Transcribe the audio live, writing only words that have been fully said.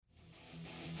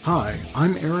Hi,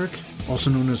 I'm Eric, also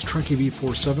known as Trekkie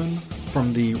B47,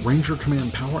 from the Ranger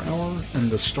Command Power Hour and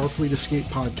the Starfleet Escape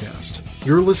podcast.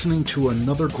 You're listening to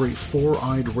another great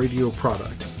Four-Eyed Radio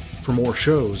product. For more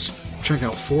shows, check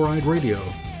out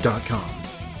foureyedradio.com.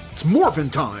 It's morphin'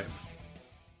 time!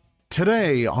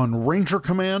 Today on Ranger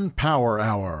Command Power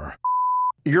Hour.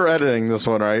 You're editing this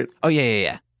one, right? Oh,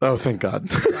 yeah. Oh, thank God.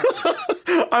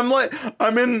 I'm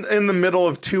in the middle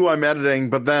of two I'm editing,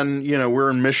 but then, we're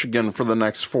in Michigan for the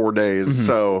next 4 days.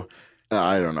 So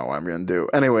I don't know what I'm going to do.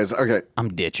 Anyways, okay.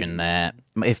 I'm ditching that.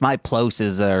 If my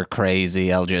plosives are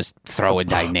crazy, I'll just throw a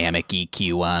dynamic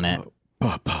EQ on it.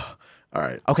 All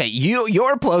right. Okay,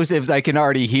 your plosives I can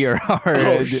already hear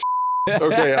are...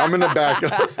 Okay, I'm going to back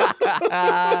up.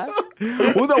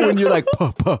 Well, no, when you're like,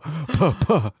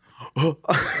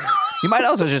 you might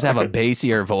also just have a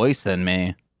bassier voice than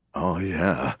me. Oh,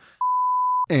 yeah.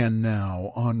 And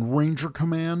now on Ranger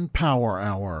Command Power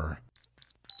Hour.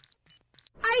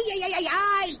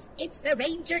 Aye! It's the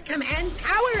Ranger Command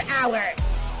Power Hour!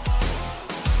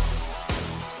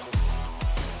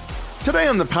 Today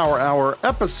on the Power Hour,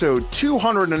 episode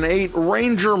 208,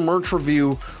 Ranger Merch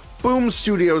Review, Boom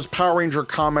Studios Power Ranger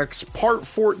Comics, Part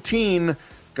 14,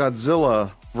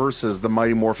 Godzilla versus the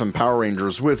Mighty Morphin Power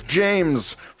Rangers, with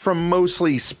James from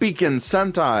Mostly Speakin'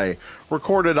 Sentai,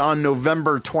 recorded on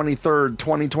November 23rd,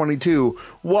 2022.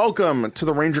 Welcome to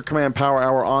the Ranger Command Power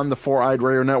Hour on the Four-Eyed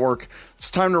Radio Network.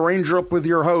 It's time to Ranger up with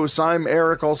your hosts. I'm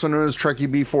Eric, also known as Trekkie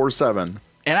B47.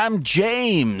 And I'm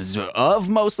James of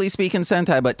Mostly Speakin'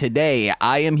 Sentai, but today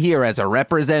I am here as a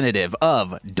representative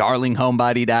of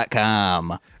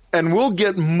DarlingHomebody.com. And we'll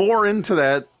get more into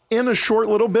that in a short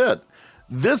little bit.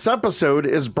 This episode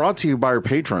is brought to you by our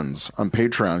patrons on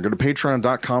Patreon. Go to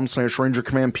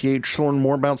patreon.com/RangerCommandPH to learn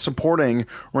more about supporting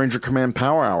Ranger Command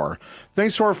Power Hour.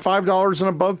 Thanks to our $5 and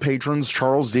above patrons,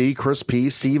 Charles D., Chris P.,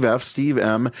 Steve F., Steve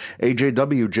M.,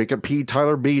 AJW, Jacob P.,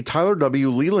 Tyler B., Tyler W.,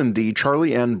 Leland D.,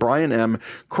 Charlie N., Brian M.,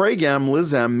 Craig M.,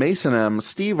 Liz M., Mason M.,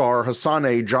 Steve R., Hassan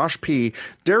A., Josh P.,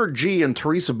 Derek G., and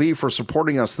Teresa B. for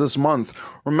supporting us this month.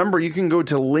 Remember, you can go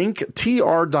to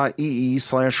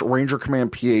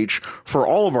linktr.ee/RangerCommandPH for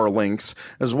all of our links,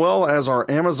 as well as our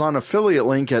Amazon affiliate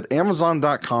link at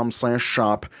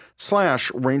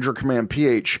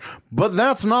amazon.com/shop/RangerCommandPH. But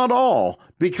that's not all,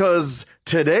 because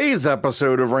today's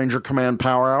episode of Ranger Command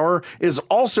Power Hour is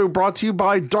also brought to you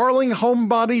by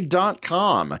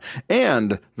DarlingHomebody.com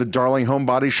and the Darling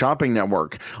Homebody Shopping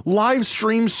Network. Live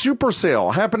stream super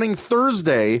sale happening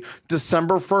Thursday,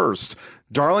 December 1st.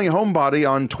 Darling Homebody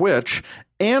on Twitch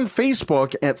and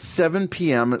Facebook at 7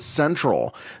 p.m.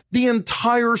 Central. The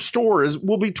entire store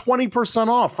will be 20%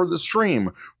 off for the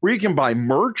stream, where you can buy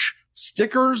merch,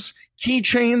 stickers,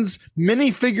 keychains,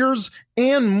 minifigures,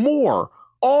 and more,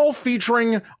 all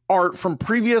featuring art from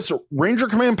previous Ranger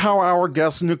Command Power Hour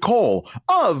guest Nicole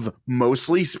of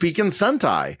Mostly Speakin'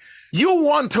 Sentai. You'll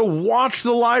want to watch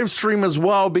the live stream as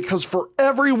well, because for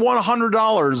every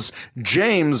 $100,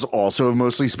 James, also of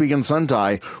Mostly Speakin'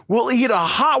 Sentai, will eat a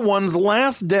Hot Ones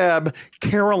Last Dab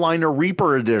Carolina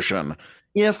Reaper edition.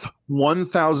 If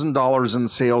 $1,000 in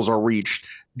sales are reached,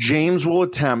 James will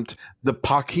attempt the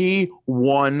Paki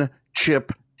One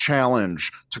Chip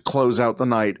Challenge to close out the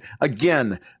night.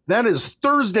 Again, that is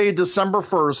Thursday, December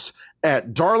 1st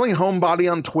at Darling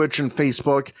Homebody on Twitch and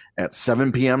Facebook at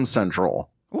 7 p.m. Central.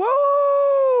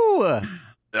 Woo!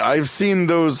 I've seen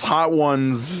those Hot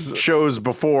Ones shows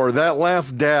before. That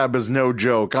Last Dab is no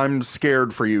joke. I'm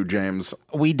scared for you, James.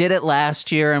 We did it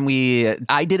last year, and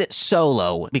I did it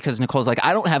solo because Nicole's like,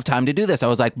 I don't have time to do this. I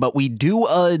was like, but we do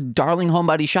a Darling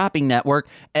Homebody Shopping Network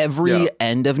every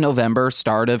end of November,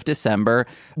 start of December.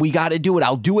 We got to do it.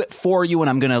 I'll do it for you, and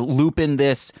I'm going to loop in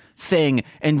this thing.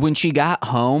 And when she got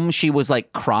home, she was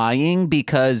like crying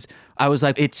because I was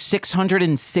like, it's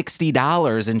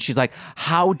 $660. And she's like,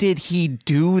 how did he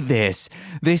do this?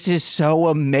 This is so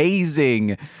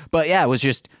amazing. But yeah, it was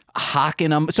just hawking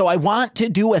them. So I want to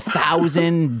do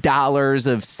 $1,000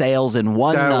 of sales in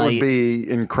one night. That would be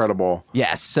incredible.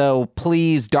 Yes. So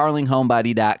please,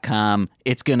 darlinghomebody.com.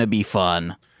 It's going to be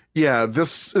fun. Yeah,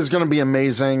 this is going to be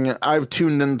amazing. I've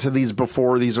tuned into these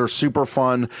before. These are super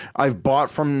fun. I've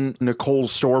bought from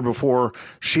Nicole's store before.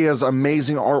 She has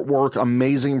amazing artwork,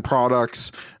 amazing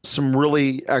products, some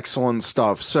really excellent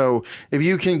stuff. So if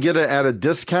you can get it at a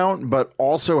discount, but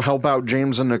also help out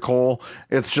James and Nicole,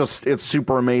 it's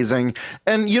super amazing.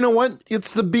 And you know what?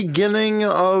 It's the beginning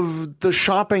of the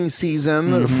shopping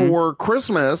season for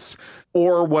Christmas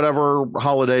or whatever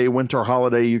holiday, winter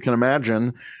holiday you can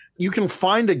imagine. You can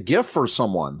find a gift for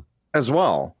someone as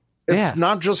well. It's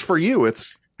not just for you.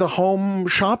 It's the Home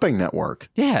Shopping Network.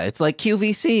 Yeah, it's like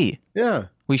QVC. Yeah.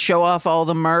 We show off all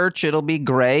the merch. It'll be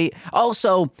great.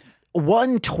 Also,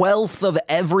 1/12 of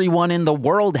everyone in the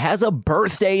world has a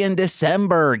birthday in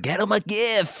December. Get them a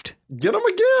gift. Get them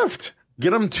a gift.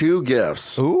 Get them 2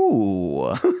 gifts.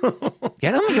 Ooh.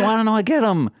 Get them? You want to know what? Get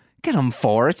them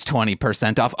 4. It's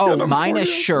 20% off. Oh, minus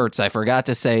shirts. I forgot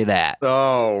to say that.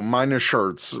 Oh, minus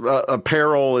shirts.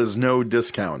 Apparel is no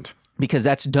discount. Because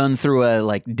that's done through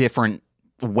a different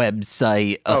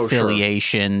website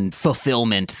affiliation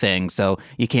fulfillment thing. So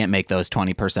you can't make those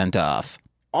 20% off.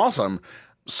 Awesome.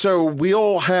 So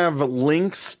we'll have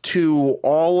links to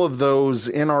all of those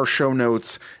in our show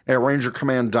notes at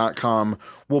rangercommand.com.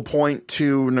 We'll point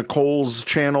to Nicole's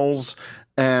channels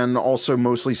and also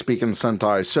Mostly Speaking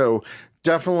Sentai. So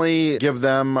definitely give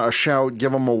them a shout,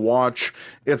 give them a watch.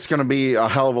 It's going to be a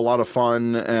hell of a lot of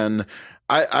fun. And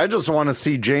I just want to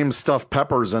see James stuff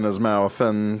peppers in his mouth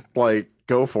and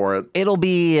go for it. It'll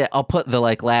be, I'll put the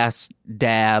last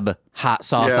dab hot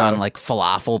sauce on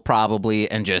falafel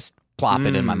probably and just plop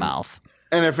it in my mouth.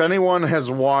 And if anyone has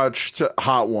watched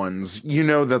Hot Ones, you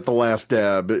know that the last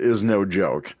dab is no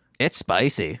joke. It's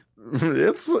spicy.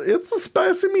 It's a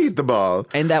spicy meatball.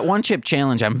 And that 1-chip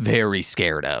challenge I'm very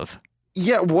scared of.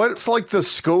 Yeah, what's the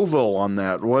Scoville on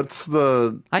that? What's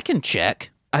the... I can check.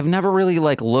 I've never really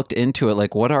looked into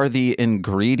it. What are the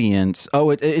ingredients?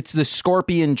 Oh, it's the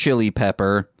scorpion chili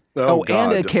pepper. Oh,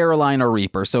 and a Carolina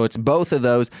Reaper. So it's both of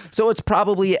those. So it's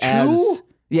probably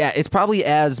it's probably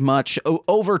as much,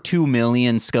 over 2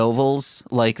 million Scovilles,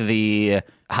 like the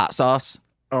hot sauce.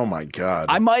 Oh my God.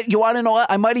 You want to know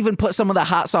what? I might even put some of the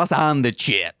hot sauce on the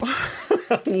chip.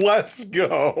 Let's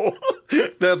go.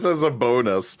 That's as a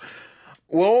bonus.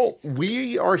 Well,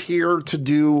 we are here to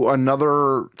do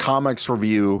another comics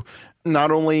review, not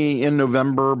only in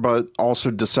November, but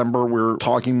also December. We're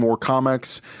talking more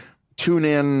comics. Tune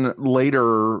in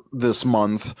later this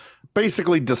month,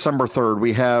 basically December 3rd.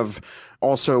 We have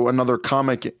also another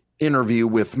comic interview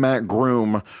with Matt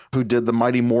Groom, who did the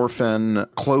Mighty Morphin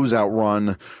closeout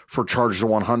run for Charge to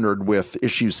 100 with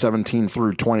issues 17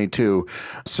 through 22.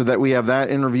 So that we have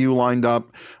that interview lined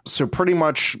up. So pretty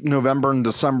much November and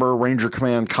December, Ranger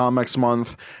Command Comics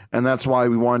Month. And that's why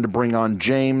we wanted to bring on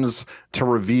James to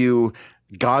review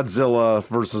Godzilla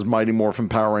versus Mighty Morphin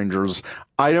Power Rangers.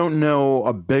 I don't know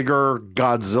a bigger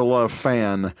Godzilla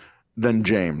fan than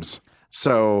James.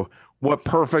 So what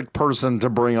perfect person to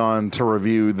bring on to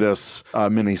review this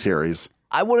miniseries.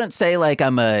 I wouldn't say I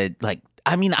am a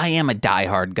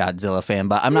diehard Godzilla fan,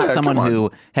 but I'm not someone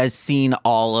who has seen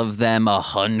all of them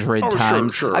 100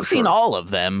 times. I've seen all of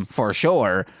them for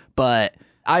sure, but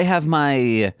I have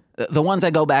the ones I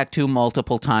go back to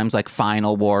multiple times, like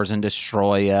Final Wars and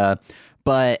Destroya.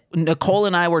 But Nicole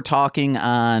and I were talking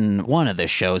on one of the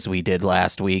shows we did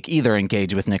last week, either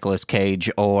Engage with Nicolas Cage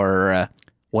or...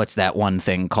 what's that one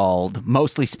thing called?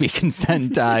 Mostly Speaking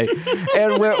Sentai.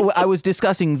 And I was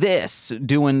discussing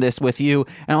doing this with you.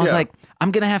 And I was like,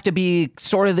 I'm going to have to be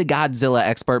sort of the Godzilla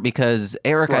expert because,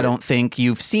 Eric, I don't think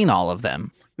you've seen all of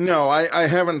them. No, I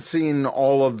haven't seen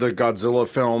all of the Godzilla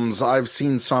films. I've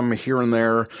seen some here and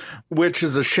there, which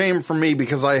is a shame for me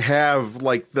because I have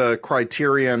the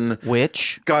Criterion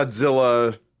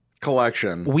Godzilla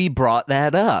collection. We brought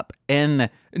that up. And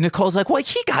Nicole's like, well,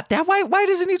 he got that. Why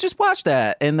doesn't he just watch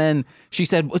that? And then she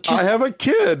said, I have a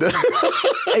kid.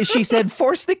 She said,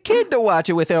 force the kid to watch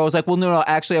it with her. I was like, well, no,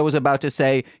 actually, I was about to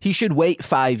say he should wait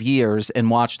 5 years and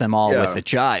watch them all with the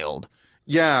child.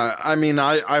 Yeah, I mean,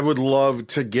 I would love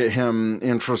to get him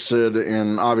interested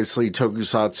in, obviously,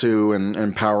 Tokusatsu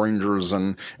and Power Rangers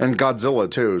and Godzilla,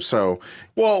 too. So,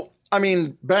 well... I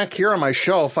mean, back here on my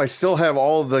shelf, I still have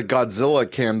all of the Godzilla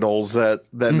candles that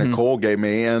Nicole gave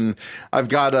me. And I've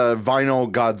got a vinyl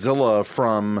Godzilla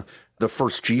from the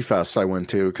first G-Fest I went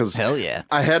to. Because hell yeah,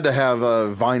 I had to have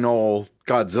a vinyl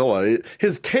Godzilla.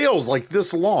 His tail's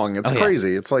this long. It's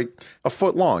crazy. Yeah. It's a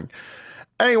foot long.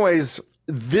 Anyways,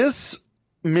 this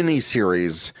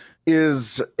miniseries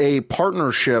is a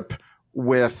partnership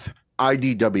with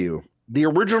IDW. The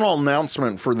original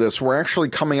announcement for this, we're actually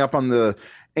coming up on the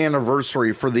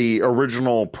anniversary for the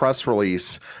original press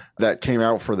release that came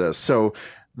out for this. So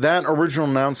that original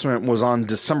announcement was on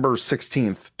December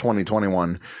 16th,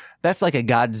 2021. That's like a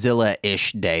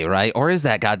Godzilla-ish day, right? Or is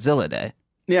that Godzilla Day?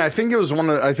 Yeah, I think it was one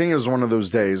of those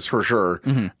days for sure.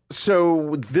 Mm-hmm.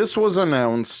 So this was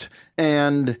announced,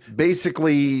 and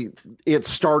basically it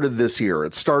started this year.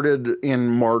 It started in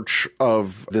March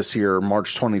of this year,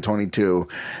 March 2022.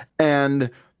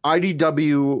 And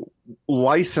IDW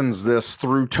licensed this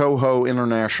through Toho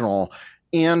International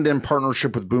and in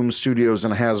partnership with Boom Studios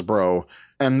and Hasbro.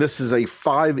 And this is a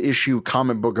 5-issue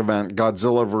comic book event,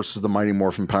 Godzilla versus the Mighty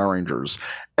Morphin Power Rangers.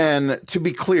 And to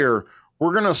be clear,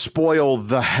 we're going to spoil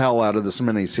the hell out of this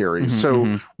miniseries.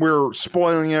 So we're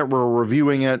spoiling it. We're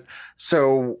reviewing it.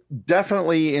 So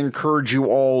definitely encourage you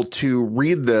all to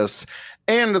read this.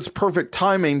 And it's perfect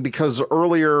timing because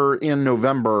earlier in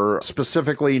November,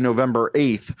 specifically November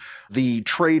 8th, the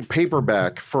trade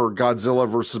paperback for Godzilla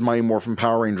vs. Mighty Morphin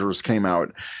Power Rangers came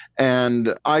out.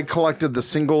 And I collected the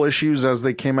single issues as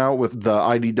they came out with the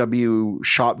IDW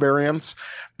shop variants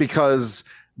because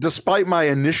despite my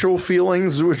initial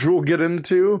feelings, which we'll get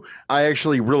into, I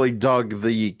actually really dug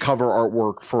the cover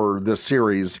artwork for this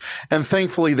series. And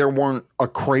thankfully, there weren't a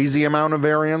crazy amount of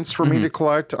variants for me to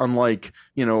collect, unlike,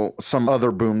 you know, some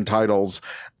other Boom titles.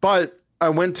 But I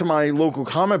went to my local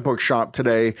comic book shop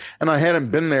today, and I hadn't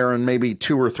been there in maybe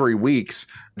 2 or 3 weeks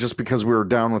just because we were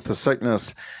down with the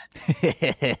sickness.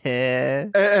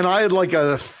 And I had like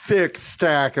a thick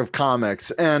stack of comics,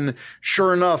 and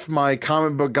sure enough, my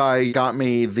comic book guy got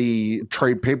me the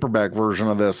trade paperback version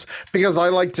of this because I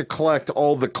like to collect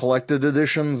all the collected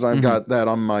editions. I've got that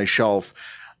on my shelf.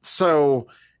 So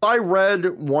I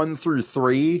read 1 through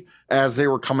 3 as they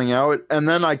were coming out, and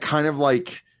then I kind of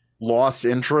like lost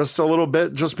interest a little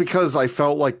bit just because I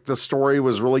felt like the story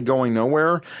was really going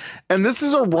nowhere. And this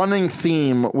is a running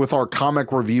theme with our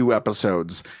comic review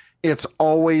episodes. It's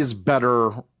always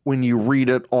better when you read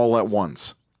it all at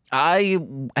once. I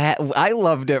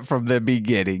loved it from the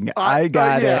beginning. I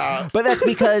got it. But that's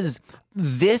because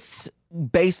this,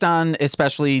 based on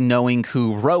especially knowing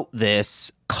who wrote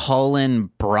this,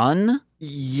 Cullen Bunn.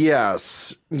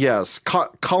 Yes.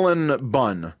 Cullen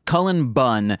Bunn. Cullen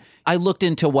Bunn. I looked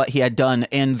into what he had done,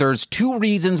 and there's 2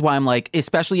 reasons why I'm like,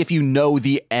 especially if you know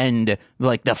the end,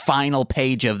 like the final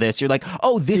page of this, you're like,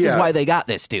 oh, this is why they got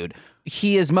this dude.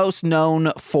 He is most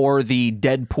known for the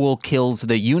Deadpool Kills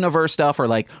the Universe stuff, or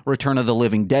like Return of the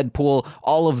Living Deadpool,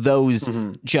 all of those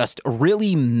just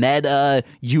really meta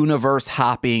universe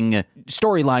hopping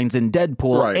storylines in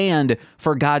Deadpool, right. And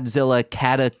for Godzilla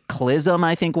Cataclysm,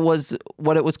 I think was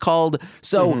what it was called.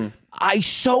 So I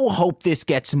so hope this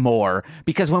gets more,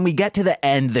 because when we get to the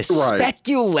end, the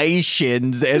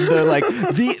speculations and the like,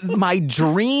 my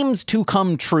dreams to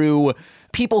come true.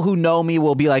 People who know me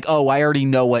will be like, oh, I already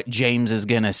know what James is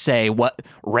going to say. What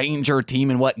Ranger team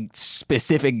and what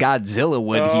specific Godzilla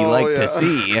would he like to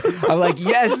see? I'm like,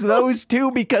 yes, those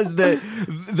two, because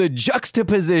the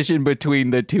juxtaposition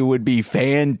between the two would be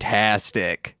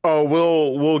fantastic. Oh,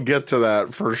 we'll get to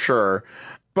that for sure.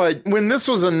 But when this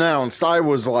was announced, I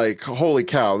was like, holy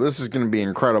cow, this is going to be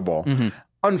incredible.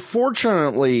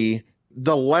 Unfortunately,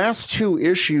 the last 2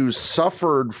 issues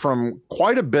suffered from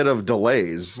quite a bit of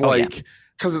delays.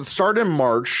 Because it started in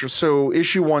March. So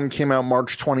issue 1 came out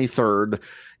March 23rd.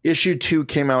 Issue 2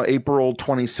 came out April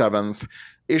 27th.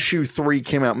 Issue 3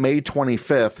 came out May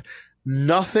 25th.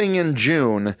 Nothing in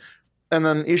June. And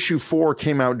then issue 4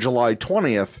 came out July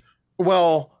 20th.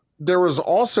 Well, there was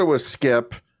also a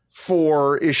skip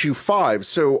for issue 5.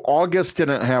 So August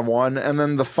didn't have one. And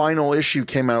then the final issue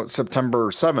came out September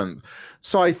 7th.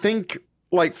 So I think,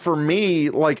 like, for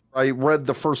me, like, I read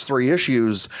the first 3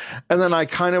 issues, and then I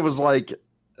kind of was like,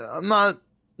 I'm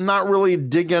not really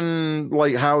digging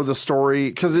like how the story,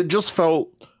 because it just felt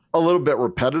a little bit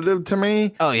repetitive to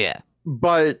me. Oh yeah.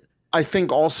 But I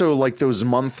think also like those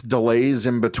month delays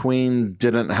in between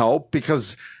didn't help,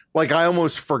 because like I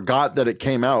almost forgot that it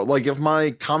came out. Like if my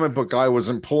comic book guy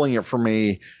wasn't pulling it for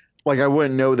me, like I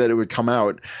wouldn't know that it would come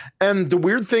out. And the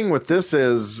weird thing with this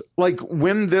is, like,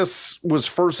 when this was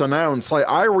first announced, like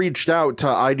I reached out to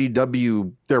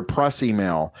IDW, their press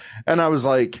email, and I was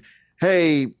like,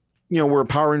 hey, you know, we're a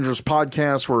Power Rangers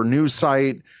podcast, we're a news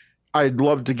site. I'd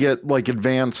love to get like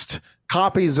advanced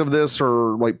copies of this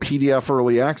or like PDF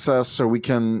early access so we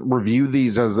can review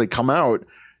these as they come out.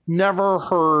 Never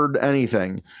heard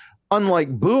anything.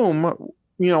 Unlike Boom,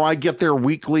 you know, I get their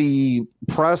weekly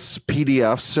press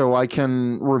PDFs so I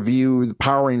can review the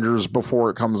Power Rangers before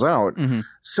it comes out.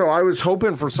 So I was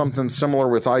hoping for something similar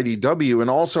with IDW. And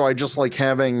also I just like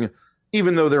having,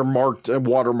 even though they're marked and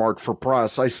watermarked for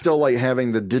press, I still like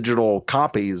having the digital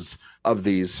copies of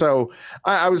these. So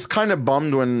I was kind of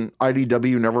bummed when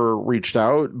IDW never reached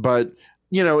out. But,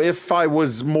 you know, if I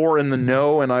was more in the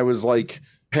know and I was like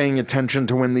paying attention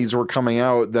to when these were coming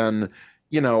out, then,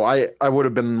 you know, I would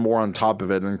have been more on top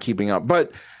of it and keeping up.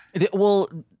 But well,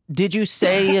 did you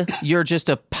say you're just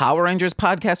a Power Rangers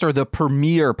podcast or the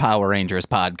premier Power Rangers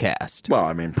podcast? Well,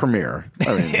 I mean, premiere.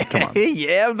 I mean, come on.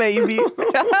 Yeah, baby.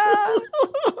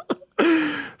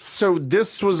 So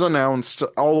this was announced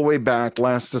all the way back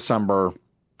last December.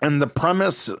 And the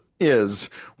premise is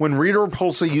when Rita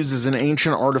Repulsa uses an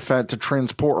ancient artifact to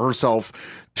transport herself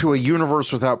to a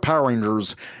universe without Power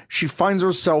Rangers, she finds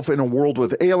herself in a world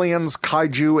with aliens,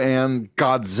 kaiju, and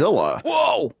Godzilla.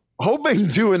 Whoa! Hoping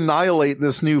to annihilate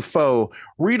this new foe,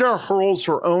 Rita hurls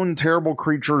her own terrible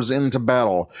creatures into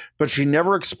battle, but she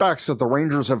never expects that the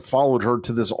Rangers have followed her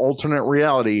to this alternate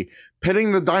reality,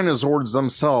 pitting the Dinozords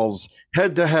themselves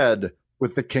head to head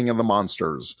with the King of the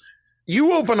Monsters.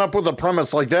 You open up with a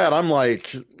premise like that, I'm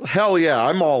like, hell yeah,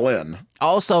 I'm all in.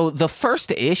 Also, the first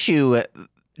issue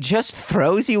just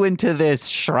throws you into this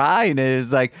shrine and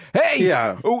is like,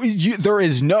 hey, there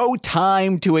is no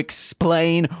time to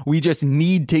explain. We just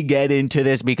need to get into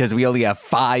this because we only have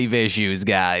 5 issues,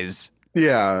 guys.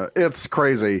 Yeah, it's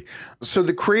crazy. So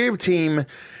the creative team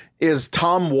is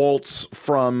Tom Waltz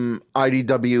from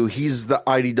IDW. He's the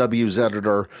IDW's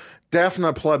editor.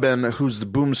 Daphne Plebin, who's the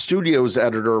Boom Studios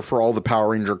editor for all the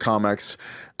Power Ranger comics.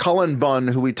 Cullen Bunn,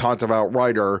 who we talked about,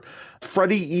 writer.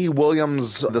 Freddie E.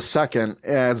 Williams II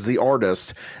as the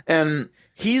artist. And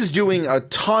he's doing a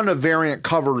ton of variant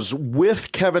covers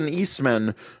with Kevin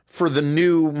Eastman for the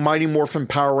new Mighty Morphin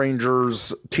Power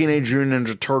Rangers Teenage Mutant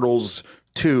Ninja Turtles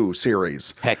 2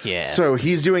 series. Heck yeah. So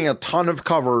he's doing a ton of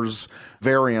covers,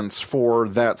 variants for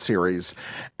that series.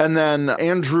 And then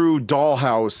Andrew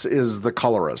Dahlhaus is the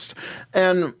colorist.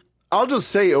 And I'll just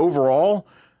say overall,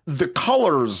 the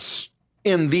colors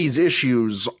in these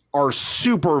issues are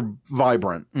super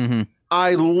vibrant. Mm-hmm.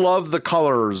 I love the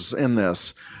colors in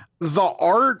this. The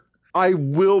art, I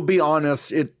will be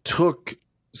honest, it took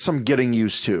some getting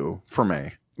used to for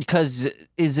me. Because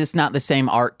is this not the same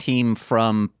art team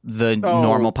from the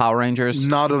normal Power Rangers?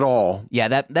 Not at all. Yeah,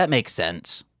 that makes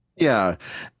sense. Yeah.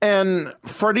 And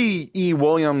Freddie E.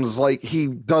 Williams, like, he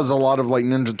does a lot of like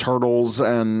Ninja Turtles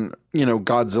and, you know,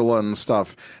 Godzilla and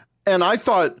stuff. And I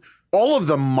thought all of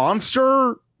the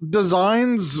monster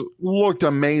designs looked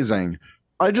amazing.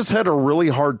 I just had a really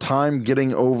hard time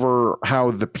getting over how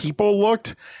the people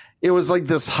looked. It was like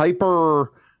this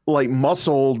hyper, like,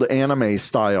 muscled anime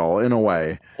style in a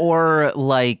way. Or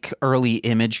like early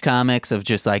Image comics of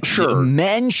just like,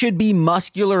 men should be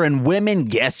muscular and women,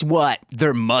 guess what?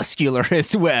 They're muscular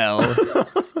as well.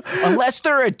 Unless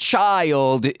they're a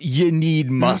child, you need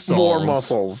muscles. More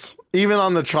muscles. Even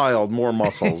on the child, more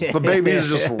muscles. The baby's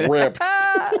just ripped.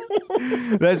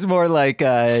 That's more like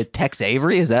Tex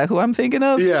Avery. Is that who I'm thinking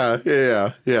of?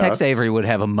 Yeah. Tex Avery would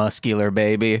have a muscular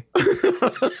baby.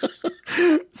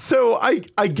 So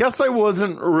I guess I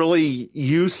wasn't really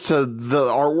used to the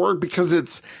artwork because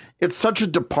it's such a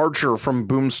departure from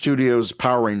Boom Studios'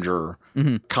 Power Ranger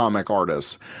comic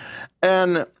artists.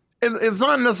 And it's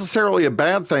not necessarily a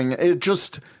bad thing.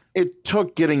 It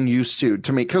took getting used to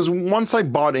me, because once I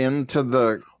bought into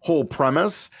the whole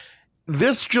premise,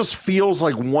 this just feels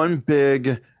like one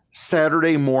big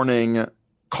Saturday morning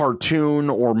cartoon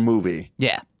or movie.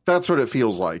 Yeah. That's what it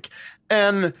feels like.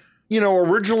 And, you know,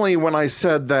 originally when I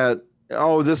said that,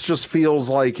 this just feels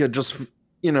like it just,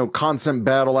 you know, constant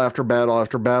battle after battle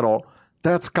after battle,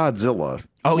 that's Godzilla.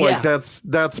 Oh, like, yeah.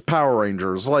 That's Power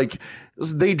Rangers. Like,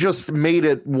 they just made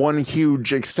it one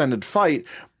huge extended fight,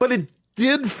 but it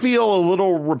did feel a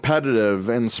little repetitive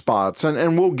in spots,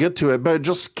 and we'll get to it, but it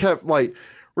just kept like,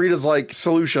 Rita's like,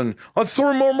 solution, let's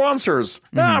throw more monsters.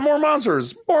 More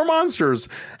monsters.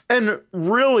 And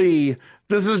really,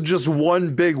 this is just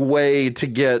one big way to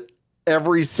get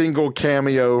every single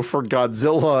cameo for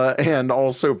Godzilla and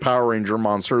also Power Ranger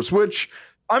monsters, which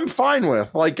I'm fine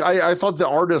with. Like, I thought the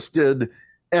artist did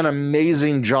an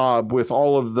amazing job with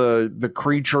all of the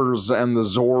creatures and the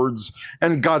Zords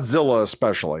and Godzilla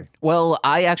especially. Well,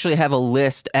 I actually have a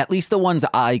list, at least the ones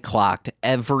I clocked,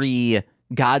 every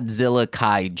Godzilla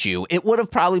kaiju. It would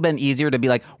have probably been easier to be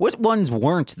like, what ones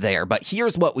weren't there? But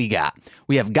here's what we got.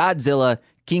 We have Godzilla,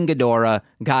 King Ghidorah,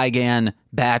 Gigan,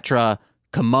 Batra,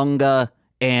 Kumonga,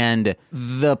 and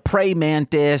the prey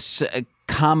mantis,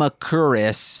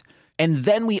 Kamacuras. And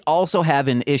then we also have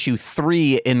in issue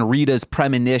 3 in Rita's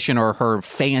premonition or her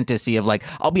fantasy of like,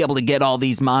 I'll be able to get all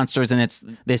these monsters, and it's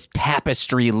this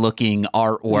tapestry-looking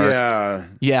artwork. Yeah.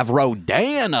 You have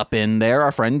Rodan up in there,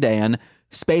 our friend Dan.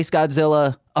 Space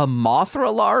Godzilla, a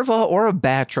Mothra larva or a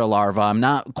Batra larva. I'm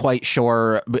not quite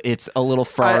sure. It's a little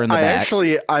far in the back.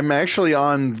 I'm actually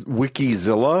on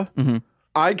Wikizilla. Mm-hmm.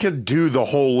 I could do the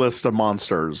whole list of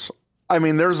monsters. I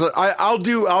mean, I'll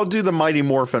do the Mighty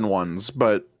Morphin ones,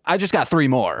 but I just got 3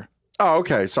 more. Oh,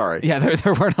 okay. Sorry. Yeah,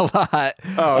 there weren't a lot.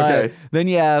 Oh, okay. Then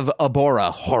you have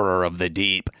Abora, Horror of the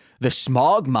Deep, the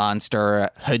Smog Monster,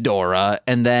 Hedora,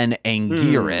 and then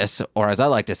Anguirus, or as I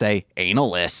like to say,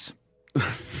 Analus.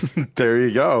 There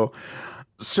you go.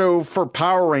 So for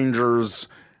Power Rangers,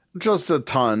 just a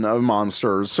ton of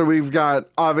monsters. So we've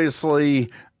got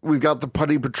the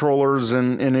Putty Patrollers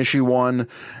in issue 1,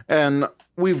 and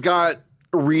we've got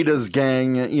Rita's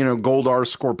gang, Goldar,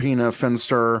 Scorpina,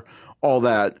 Finster, all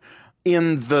that.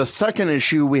 In the second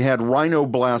issue, we had Rhino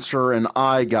Blaster and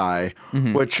Eye Guy,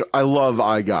 which I love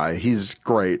Eye Guy. He's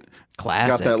great.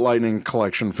 Classic. Got that Lightning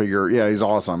Collection figure. Yeah, he's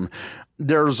awesome.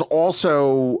 There's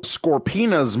also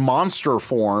Scorpina's monster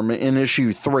form in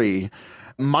issue 3,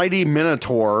 Mighty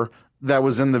Minotaur, that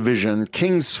was in the Vision,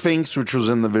 King Sphinx, which was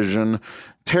in the Vision,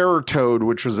 Terror Toad,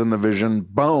 which was in the Vision,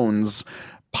 Bones,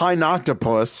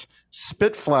 Pinoctopus,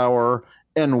 Spitflower,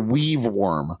 and Weave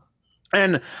Worm.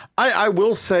 And I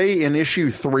will say in issue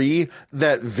 3,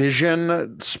 that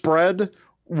Vision spread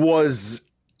was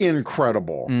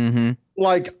incredible.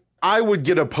 Like, I would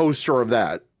get a poster of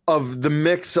that, of the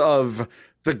mix of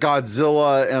the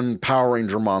Godzilla and Power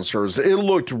Ranger monsters. It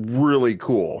looked really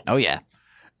cool. Oh, yeah.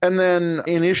 And then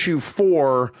in issue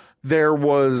 4, there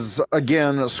was,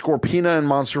 again, Scorpina in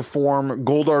monster form,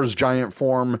 Goldar's giant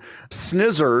form,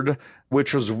 Snizzard,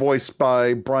 which was voiced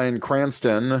by Bryan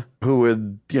Cranston, who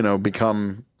had,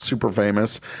 become super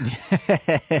famous,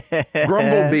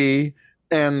 Grumblebee,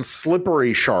 and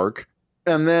Slippery Shark.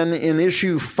 And then in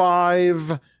issue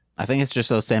 5... I think it's just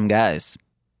those same guys.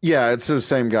 Yeah, it's those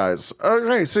same guys.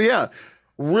 Okay, so yeah,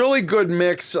 really good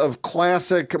mix of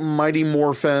classic Mighty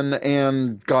Morphin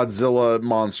and Godzilla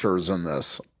monsters in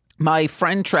this. My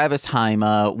friend Travis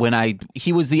Haima,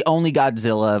 he was the only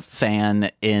Godzilla fan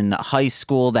in high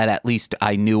school that at least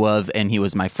I knew of, and he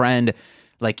was my friend.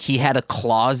 Like, he had a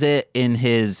closet in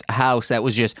his house that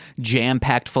was just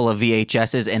jam-packed full of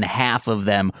VHSs, and half of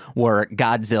them were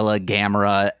Godzilla,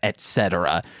 Gamera,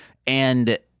 etc.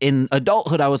 And in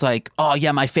adulthood, I was like, oh,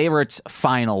 yeah, my favorite's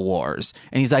Final Wars.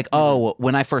 And he's like, oh,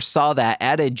 when I first saw that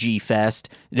at a G-Fest,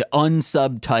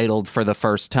 unsubtitled for the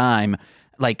first time,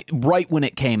 like right when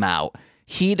it came out,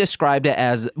 he described it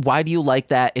as, why do you like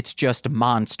that? It's just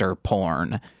monster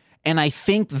porn. And I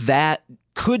think that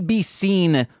could be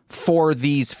seen for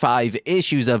these 5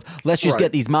 issues of let's just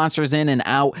get these monsters in and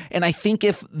out. And I think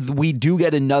if we do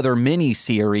get another mini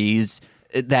series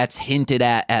that's hinted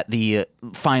at the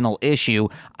final issue,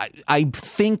 I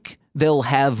think they'll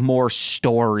have more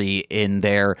story in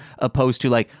there, opposed to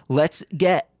like, let's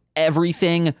get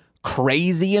everything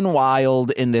crazy and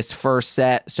wild in this first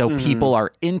set so people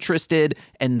are interested,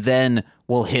 and then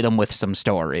we'll hit them with some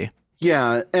story.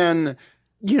 Yeah, and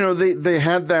they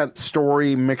had that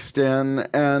story mixed in,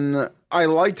 and I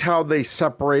liked how they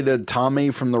separated Tommy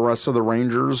from the rest of the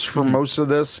Rangers for most of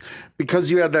this,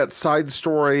 because you had that side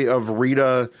story of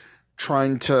Rita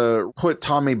trying to put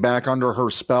Tommy back under her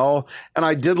spell. And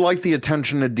I did like the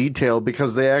attention to detail,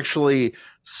 because they actually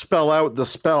spell out the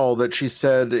spell that she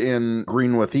said in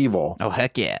Green with Evil. Oh,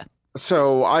 heck yeah.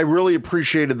 So I really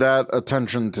appreciated that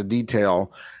attention to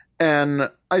detail. And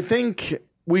I think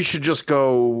we should just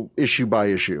go issue by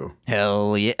issue.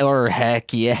 Hell yeah. Or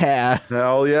heck yeah.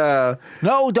 Hell yeah.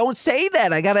 No, don't say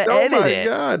that. I got to edit it. Oh my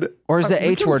God. Or is the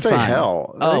H word fine?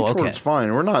 Hell. The H word's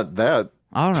fine. We're not that.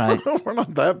 All right. We're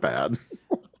not that bad.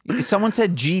 Someone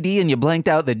said GD and you blanked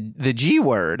out the G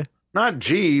word. Not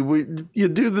G. You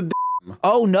do the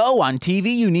Oh, no. On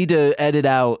TV, you need to edit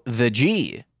out the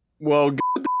G. Well,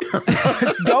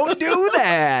 don't do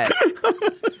that.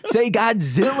 Say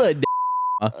Godzilla.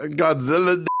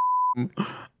 Godzilla.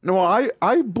 No, I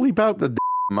bleep out the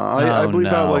I bleep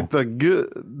out like the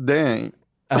good dang.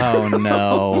 Oh,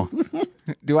 no.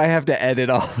 Do I have to edit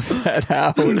all of that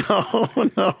out?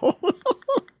 No.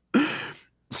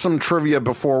 Some trivia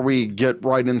before we get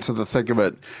right into the thick of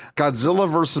it. Godzilla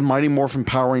vs. Mighty Morphin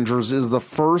Power Rangers is the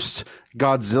first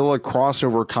Godzilla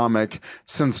crossover comic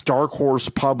since Dark Horse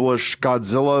published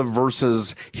Godzilla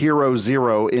vs. Hero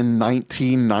Zero in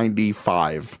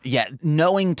 1995. Yeah,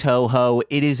 knowing Toho,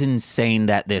 it is insane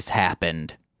that this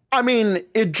happened. I mean,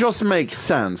 it just makes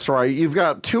sense, right? You've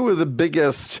got 2 of the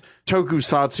biggest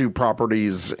tokusatsu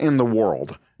properties in the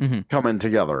world coming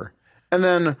together. And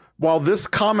then, while this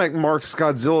comic marks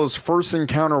Godzilla's first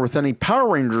encounter with any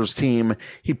Power Rangers team,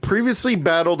 he previously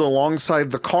battled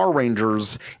alongside the Car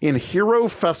Rangers in Hero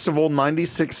Festival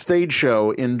 96 stage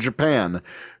show in Japan.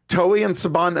 Toei and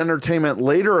Saban Entertainment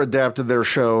later adapted their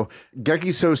show,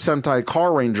 Gekiso Sentai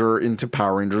Car Ranger, into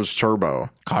Power Rangers Turbo.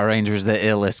 Car Rangers the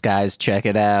illest, guys. Check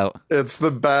it out. It's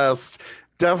the best.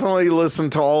 Definitely listen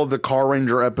to all of the Car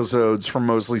Ranger episodes from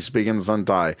Mostly Speaking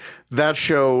Sentai. That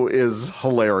show is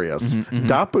hilarious.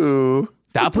 Dapu.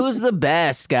 Dapu's the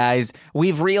best, guys.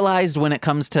 We've realized when it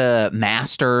comes to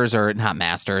masters, or not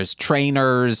masters,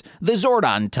 trainers, the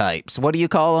Zordon types. What do you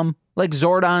call them? Like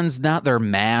Zordon's not their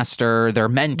master, their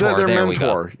mentor. Their there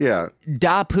mentor, we go. yeah.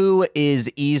 Dapu is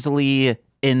easily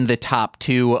in the top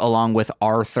 2 along with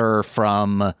Arthur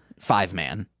from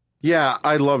 5-Man. Yeah,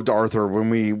 I loved Arthur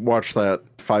when we watched that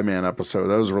 5-Man episode.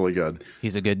 That was really good.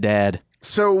 He's a good dad.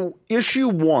 So issue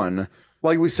 1,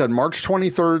 like we said, March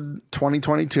 23rd,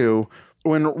 2022,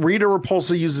 when Rita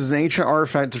Repulsa uses an ancient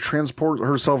artifact to transport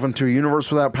herself into a universe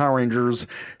without Power Rangers,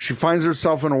 she finds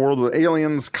herself in a world with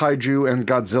aliens, kaiju, and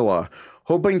Godzilla.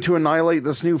 Hoping to annihilate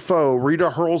this new foe,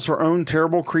 Rita hurls her own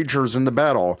terrible creatures into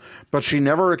battle, but she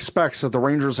never expects that the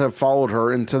Rangers have followed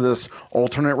her into this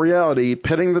alternate reality,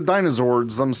 pitting the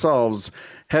dinosaurs themselves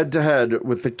head-to-head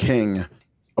with the king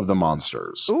of the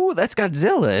monsters. Ooh, that's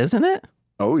Godzilla, isn't it?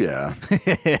 Oh, yeah.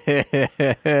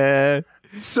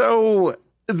 So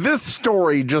this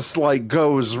story just like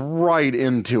goes right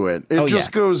into it. It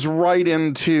just goes right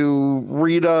into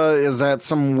Rita is at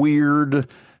some weird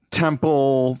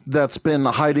temple that's been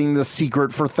hiding this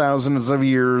secret for thousands of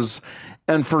years.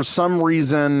 And for some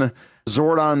reason,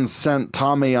 Zordon sent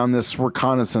Tommy on this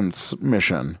reconnaissance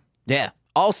mission. Yeah.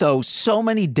 Also, so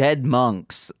many dead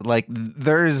monks. Like,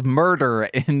 there's murder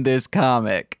in this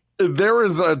comic. There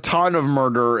is a ton of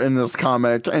murder in this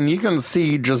comic, and you can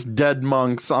see just dead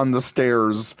monks on the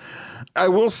stairs. I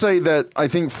will say that I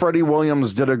think Freddie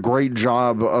Williams did a great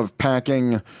job of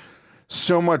packing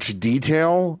so much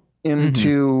detail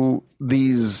into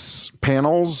these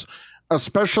panels,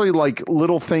 especially like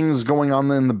little things going on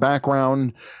in the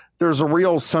background. There's a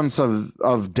real sense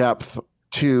of depth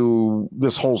to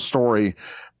this whole story.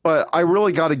 But I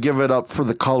really got to give it up for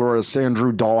the colorist,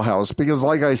 Andrew Dahlhaus, because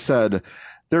like I said,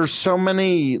 there's so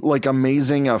many like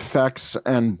amazing effects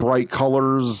and bright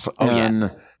colors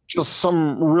just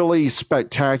some really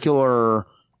spectacular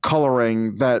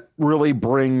coloring that really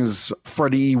brings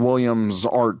Freddie Williams'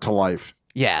 art to life.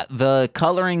 Yeah, the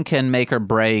coloring can make or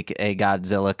break a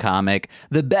Godzilla comic.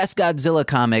 The best Godzilla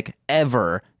comic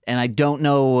ever, and I don't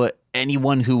know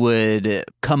anyone who would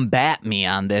combat me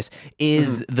on this,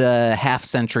 is the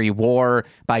Half-Century War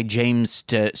by James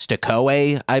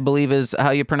Stokoe, I believe is how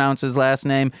you pronounce his last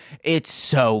name. It's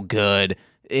so good.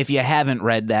 If you haven't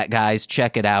read that, guys,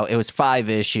 check it out. It was 5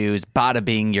 issues. Bada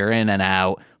bing, you're in and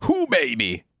out. Whoo,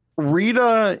 baby.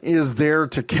 Rita is there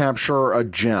to capture a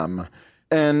gem,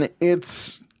 and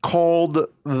it's called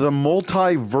the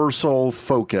Multiversal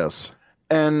Focus.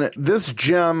 And this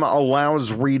gem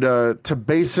allows Rita to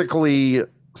basically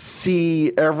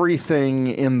see everything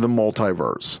in the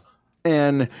multiverse.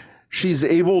 And she's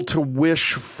able to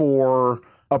wish for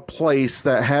a place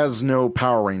that has no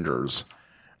Power Rangers.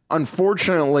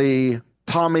 Unfortunately,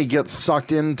 Tommy gets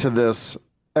sucked into this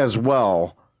as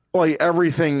well. Like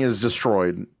everything is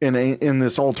destroyed in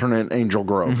this alternate Angel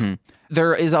Grove.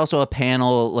 There is also a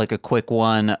panel, like a quick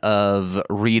one, of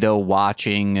Rita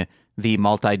watching the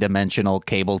multidimensional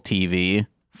cable TV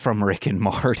from Rick and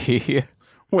Morty.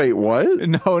 Wait, what?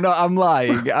 No, I'm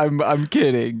lying. I'm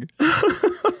kidding.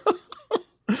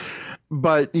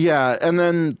 But yeah, and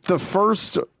then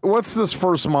what's this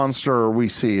first monster we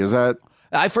see? Is that?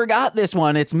 I forgot this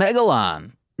one. It's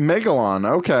Megalon. Megalon,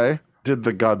 okay. Did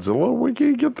the Godzilla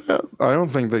wiki get that? I don't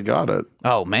think they got it.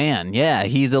 Oh, man. Yeah,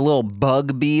 he's a little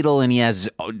bug beetle and he has...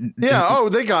 Yeah,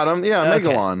 they got him. Yeah, okay.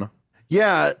 Megalon.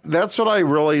 Yeah, that's what I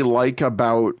really like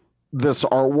about this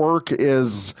artwork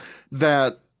is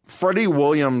that Freddie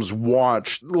Williams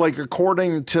watched, like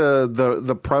according to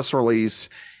the press release,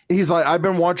 he's like, I've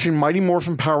been watching Mighty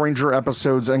Morphin Power Ranger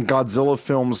episodes and Godzilla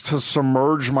films to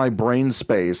submerge my brain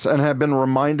space and have been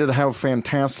reminded how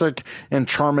fantastic and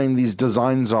charming these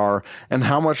designs are and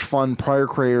how much fun prior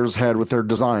creators had with their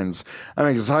designs. I'm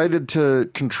excited to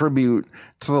contribute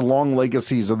to the long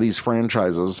legacies of these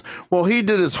franchises. Well, he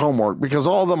did his homework because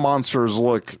all the monsters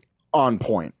look on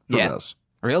point for this.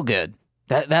 Real good.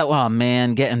 Oh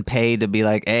man, getting paid to be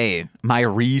like, hey, my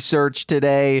research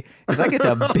today is I get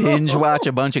to binge watch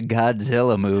a bunch of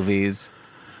Godzilla movies.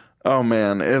 Oh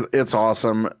man, it's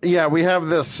awesome. Yeah, we have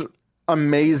this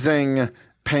amazing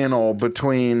panel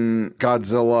between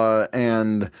Godzilla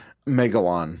and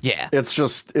Megalon. Yeah. It's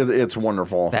just, it's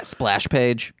wonderful. That splash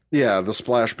page. Yeah, the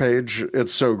splash page.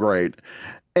 It's so great.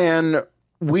 And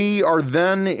we are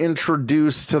then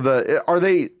introduced to are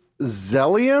they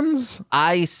Zellions?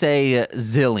 I say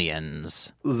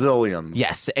Zillions. Zillions.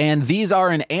 Yes, and these are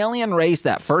an alien race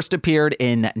that first appeared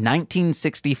in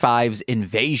 1965's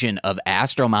Invasion of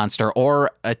Astro Monster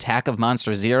or Attack of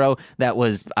Monster Zero. That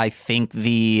was, I think,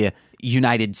 the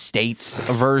United States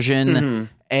version.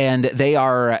 and they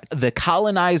are the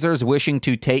colonizers wishing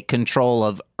to take control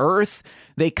of Earth.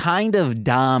 They kind of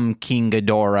dom King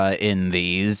Ghidorah in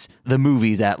these, the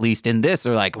movies at least. In this,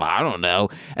 they're like, well, I don't know.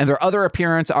 And their other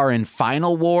appearance are in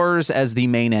Final Wars as the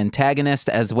main antagonist,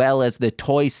 as well as the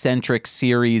toy-centric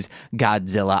series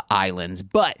Godzilla Islands.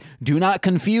 But do not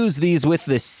confuse these with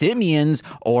the Simians,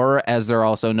 or as they're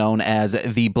also known as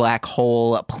the Black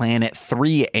Hole Planet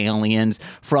 3 aliens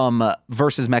from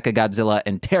versus Mechagodzilla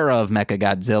and Terror of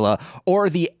Mechagodzilla, or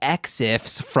the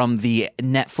Exifs from the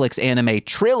Netflix anime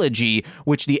trilogy,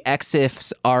 which the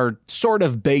Exifs are sort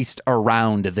of based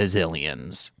around the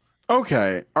Zillions.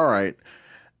 Okay, all right.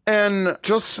 And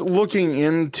just looking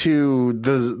into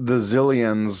the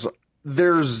Zillions,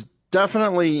 there's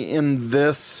definitely in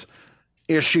this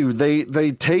issue,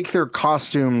 they take their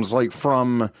costumes like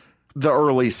from the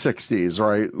early 60s,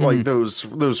 right? Mm-hmm. Like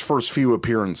those first few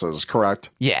appearances, correct?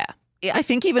 Yeah. I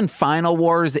think even Final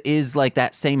Wars is like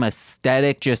that same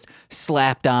aesthetic, just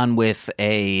slapped on with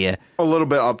a little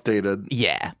bit updated.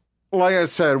 Yeah. Like I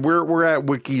said, we're at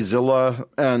Wikizilla,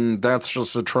 and that's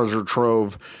just a treasure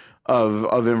trove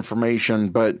of information.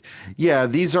 But yeah,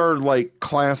 these are like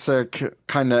classic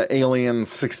kind of alien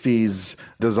 60s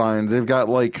designs. They've got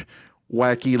like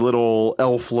wacky little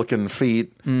elf-looking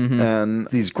feet and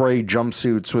these gray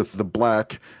jumpsuits with the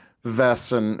black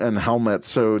vests and helmets.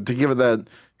 So to give it that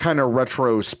kind of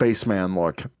retro spaceman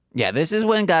look. Yeah, this is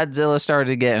when Godzilla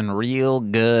started getting real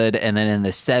good, and then in the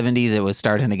 70s, it was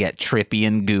starting to get trippy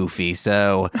and goofy.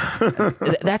 So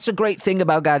that's a great thing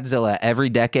about Godzilla. Every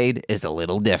decade is a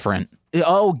little different.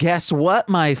 Oh, guess what,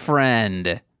 my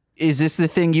friend? Is this the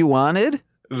thing you wanted?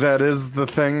 That is the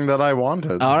thing that I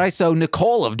wanted. All right, so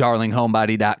Nicole of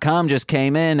DarlingHomebody.com just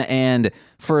came in, and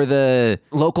for the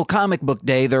local comic book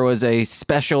day, there was a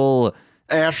special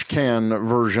Ashcan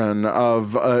version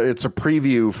of it's a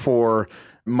preview for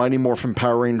Mighty Morphin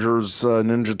Power Rangers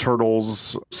Ninja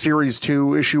Turtles Series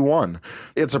 2 Issue 1.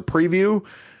 It's a preview.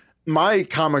 My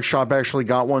comic shop actually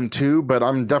got one too, but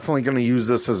I'm definitely going to use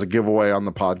this as a giveaway on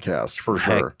the podcast for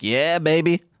sure. Heck yeah,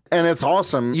 baby. And it's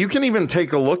awesome. You can even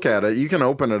take a look at it. You can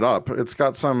open it up. It's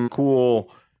got some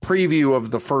cool preview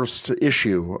of the first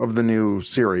issue of the new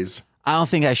series. I don't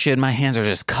think I should. My hands are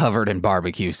just covered in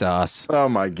barbecue sauce. Oh,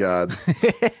 my God.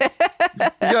 You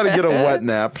got to get a wet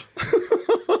nap.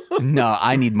 No,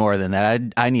 I need more than that.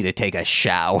 I need to take a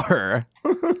shower.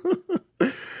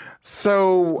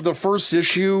 So the first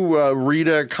issue,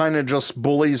 Rita kind of just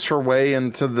bullies her way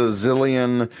into the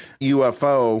Zillion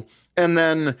UFO. And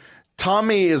then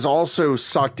Tommy is also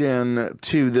sucked in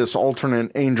to this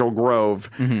alternate Angel Grove.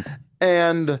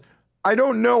 And I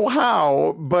don't know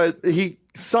how, but he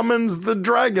summons the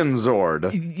Dragon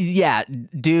Zord. Yeah,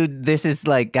 dude, this is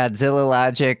like Godzilla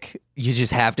logic. You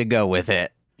just have to go with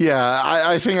it. Yeah,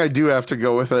 I think I do have to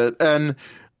go with it. And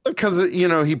because, you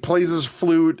know, he plays his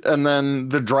flute and then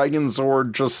the Dragon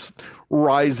Zord just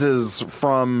rises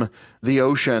from the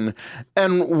ocean.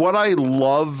 And what I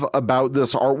love about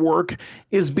this artwork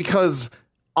is because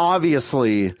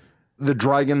obviously the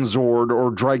Dragon Zord or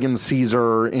Dragon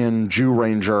Caesar in Jew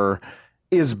Ranger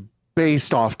is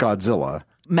based off Godzilla.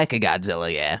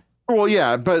 Mechagodzilla, yeah. Well,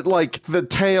 yeah, but like the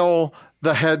tail,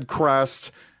 the head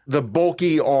crest, the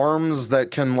bulky arms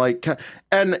that can like,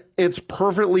 and it's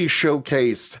perfectly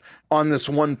showcased on this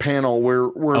one panel where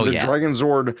the Dragon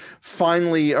Zord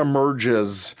finally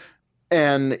emerges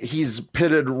and he's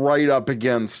pitted right up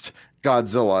against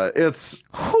Godzilla.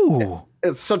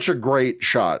 It's such a great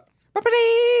shot.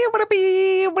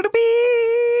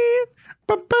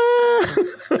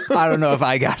 I don't know if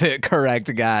I got it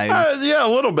correct, guys. Yeah, a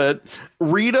little bit.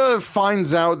 Rita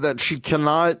finds out that she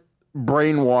cannot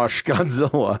brainwash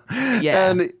Godzilla. Yeah.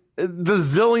 And the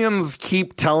Zillions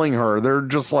keep telling her, they're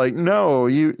just like, no,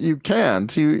 you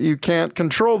can't. You can't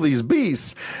control these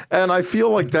beasts. And I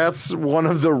feel like that's one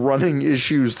of the running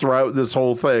issues throughout this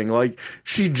whole thing. Like,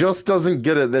 she just doesn't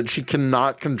get it that she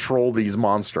cannot control these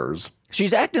monsters.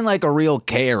 She's acting like a real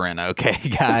Karen, okay,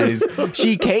 guys?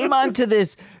 She came onto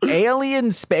this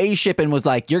alien spaceship and was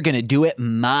like, you're going to do it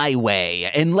my way.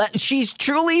 And she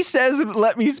truly says,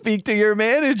 let me speak to your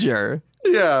manager.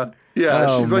 Yeah.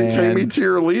 Oh, she's like, take me to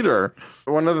your leader.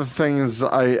 One of the things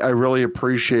I really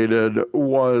appreciated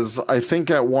was, I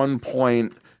think at one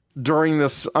point during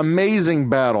this amazing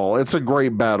battle, it's a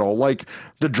great battle, like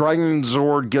the Dragon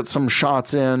Zord gets some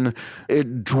shots in,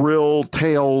 it drill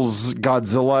tails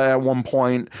Godzilla at one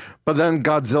point, but then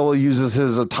Godzilla uses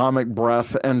his atomic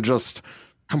breath and just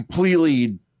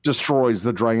completely destroys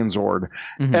the Dragon Zord.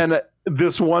 And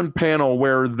this one panel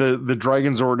where the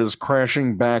Dragon Zord is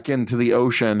crashing back into the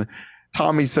ocean,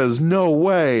 Tommy says, no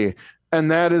way. And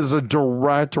that is a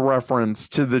direct reference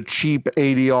to the cheap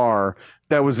ADR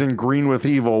that was in Green with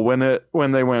Evil when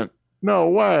they went, no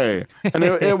way. And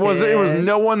it was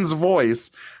no one's voice.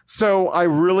 So I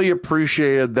really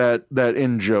appreciated that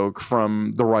in-joke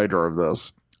from the writer of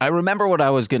this. I remember what I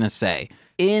was going to say.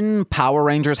 In Power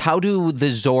Rangers, how do the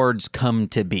Zords come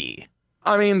to be?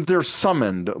 I mean, they're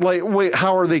summoned. Like, wait,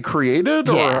 how are they created?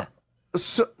 Yeah.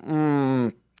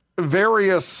 Or,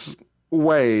 various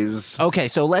ways. Okay,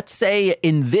 so let's say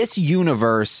in this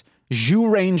universe,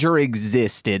 Zyuranger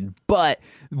existed, but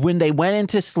when they went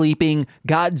into sleeping,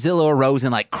 Godzilla arose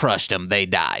and like crushed them. They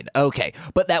died. Okay,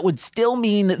 but that would still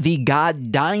mean the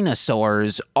god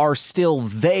dinosaurs are still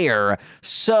there.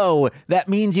 So that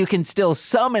means you can still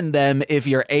summon them if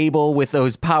you're able with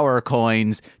those power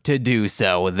coins to do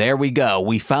so. There we go.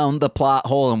 We found the plot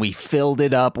hole and we filled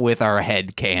it up with our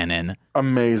headcanon.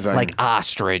 Amazing. Like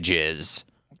ostriches.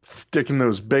 Sticking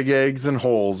those big eggs in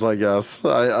holes, I guess.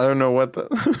 I don't know what the...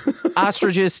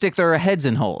 Ostriches stick their heads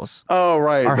in holes. Oh,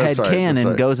 right. Our head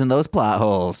cannon goes in those plot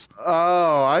holes.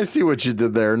 Oh, I see what you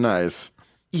did there. Nice.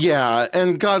 Yeah,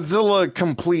 and Godzilla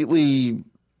completely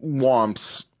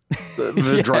whomps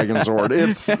the Dragon Zord.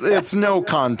 It's no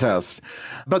contest.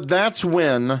 But that's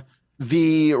when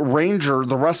the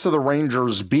rest of the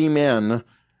Rangers beam in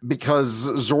because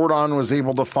Zordon was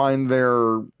able to find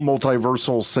their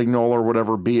multiversal signal or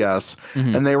whatever BS,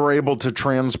 and they were able to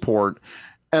transport.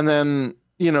 And then,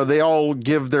 they all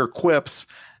give their quips,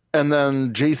 and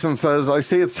then Jason says, I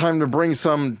say it's time to bring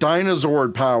some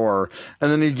Dinozord power.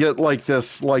 And then you get like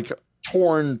this like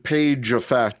torn page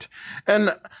effect.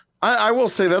 And I will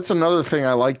say that's another thing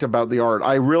I liked about the art.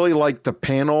 I really like the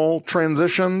panel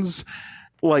transitions.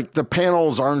 Like the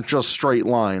panels aren't just straight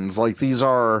lines. Like these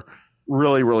are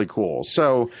really, really cool.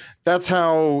 So that's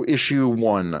how issue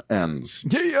 1 ends.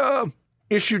 Yeah.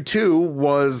 Issue 2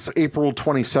 was April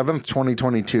 27th,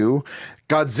 2022.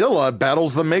 Godzilla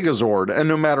battles the Megazord, and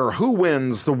no matter who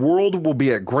wins, the world will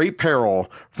be at great peril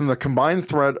from the combined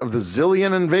threat of the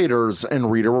Zillion invaders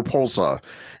and Rita Repulsa.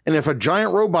 And if a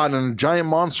giant robot and a giant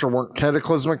monster weren't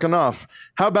cataclysmic enough,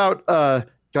 how about a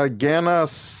Gigana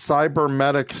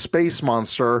cybernetic space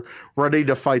monster ready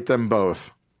to fight them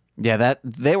both? Yeah, that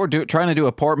they were trying to do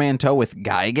a portmanteau with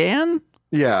Gigan?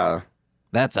 Yeah.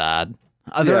 That's odd.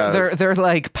 They're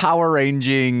like power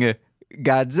ranging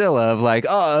Godzilla of like,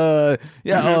 I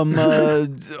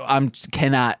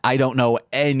don't know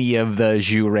any of the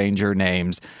Zyuranger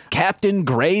names. Captain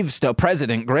Gravestone,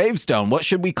 President Gravestone, what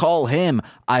should we call him?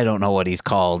 I don't know what he's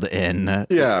called in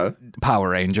Power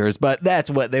Rangers, but that's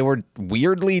what they were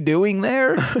weirdly doing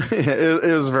there. It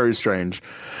was very strange.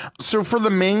 So for the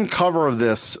main cover of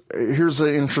this, here's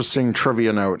an interesting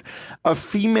trivia note. A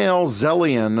female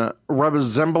Zellion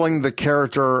resembling the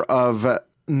character of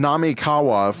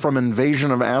Namikawa from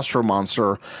Invasion of Astro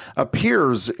Monster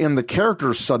appears in the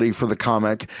character study for the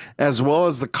comic as well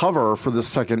as the cover for the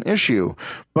second issue,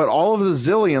 but all of the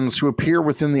Zillions who appear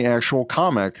within the actual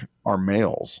comic are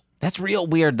males. That's real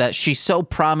weird that she's so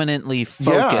prominently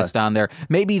focused on there.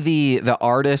 Maybe the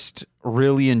artist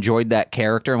really enjoyed that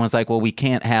character and was like, well, we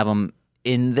can't have him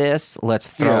in this. Let's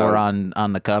throw her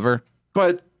on the cover.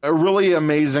 But a really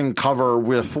amazing cover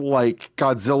with like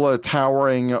Godzilla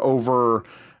towering over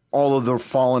all of the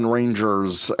fallen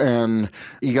Rangers, and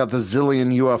you got the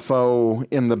Zillion UFO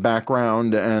in the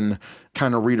background and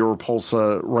kind of Rita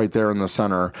Repulsa right there in the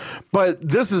center. But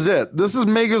this is it. This is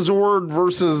Megazord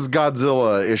versus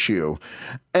Godzilla issue.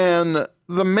 And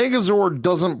the Megazord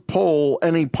doesn't pull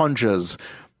any punches.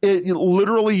 It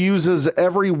literally uses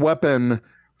every weapon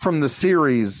from the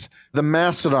series, the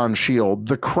Mastodon shield,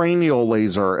 the cranial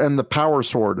laser, and the power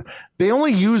sword. They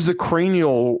only use the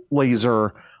cranial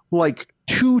laser like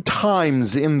 2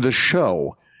 times in the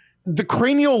show. The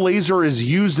cranial laser is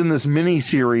used in this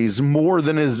miniseries more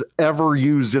than is ever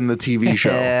used in the TV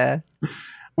show,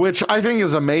 which I think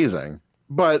is amazing.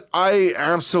 But I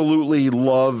absolutely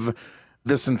love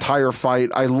this entire fight.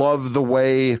 I love the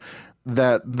way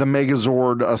that the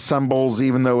Megazord assembles,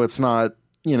 even though it's not,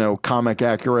 comic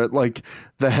accurate. Like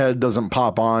the head doesn't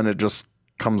pop on. It just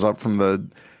comes up from the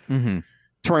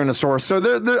Tyrannosaurus.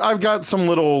 So I've got some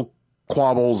little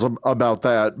quabbles about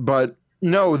that, but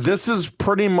no, this is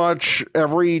pretty much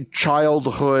every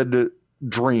childhood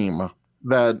dream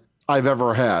that I've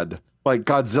ever had. Like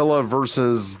Godzilla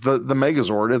versus the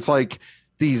Megazord. It's like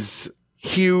these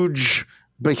huge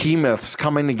behemoths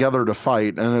coming together to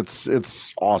fight, and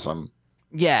it's awesome.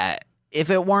 Yeah. If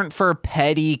it weren't for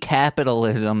petty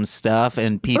capitalism stuff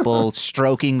and people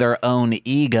stroking their own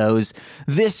egos,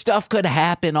 this stuff could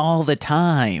happen all the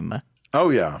time. Oh,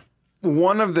 yeah.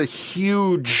 One of the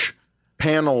huge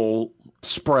panel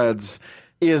spreads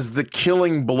is the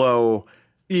killing blow.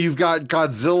 You've got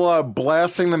Godzilla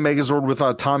blasting the Megazord with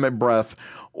atomic breath,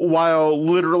 while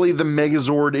literally the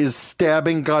Megazord is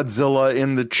stabbing Godzilla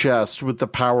in the chest with the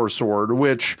power sword,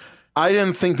 which I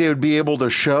didn't think they would be able to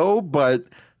show, but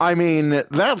I mean,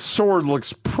 that sword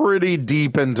looks pretty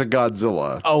deep into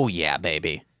Godzilla. Oh, yeah,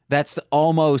 baby. That's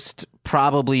almost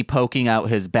probably poking out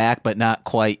his back, but not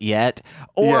quite yet.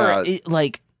 Or,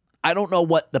 I don't know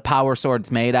what the power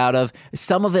sword's made out of.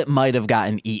 Some of it might have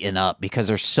gotten eaten up because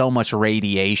there's so much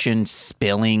radiation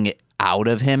spilling out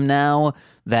of him now.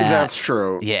 That's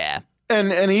true. Yeah.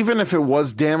 And even if it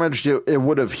was damaged, it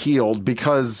would have healed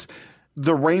because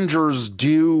the Rangers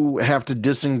do have to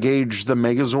disengage the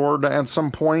Megazord at some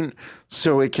point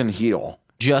so it can heal.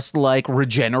 Just like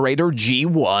Regenerator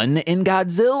G1 in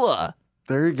Godzilla.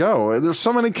 There you go. There's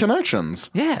so many connections.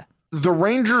 Yeah. The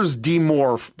Rangers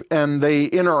demorph and they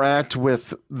interact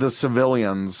with the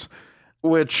civilians,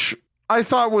 which I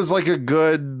thought was like a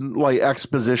good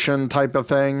exposition type of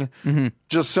thing,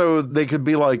 just so they could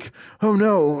be like, oh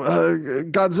no,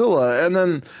 Godzilla. And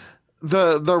then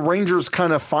the Rangers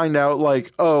kind of find out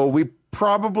oh, we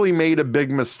probably made a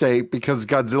big mistake because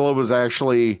Godzilla was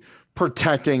actually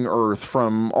protecting Earth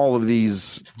from all of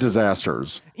these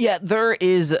disasters. Yeah, there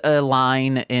is a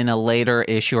line in a later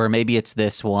issue, or maybe it's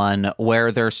this one,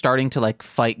 where they're starting to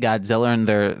fight Godzilla, and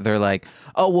they're like,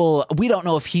 oh, well, we don't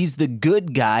know if he's the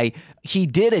good guy. He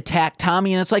did attack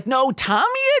Tommy, and it's like, no,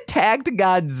 Tommy attacked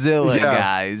Godzilla,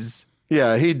 guys.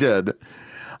 Yeah, he did.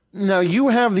 Now, you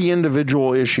have the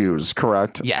individual issues,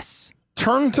 correct? Yes.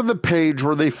 Turn to the page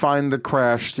where they find the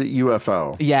crashed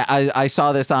UFO. Yeah, I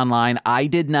saw this online. I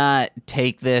did not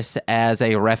take this as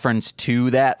a reference to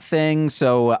that thing,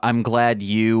 so I'm glad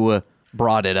you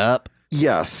brought it up.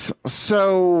 Yes.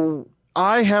 So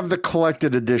I have the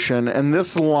collected edition, and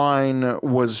this line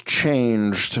was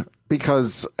changed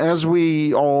because, as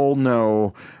we all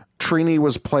know, Trini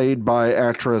was played by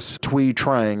actress Thuy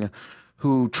Trang,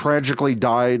 who tragically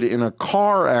died in a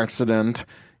car accident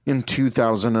in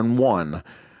 2001.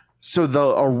 So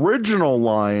the original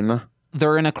line...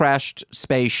 They're in a crashed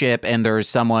spaceship and there's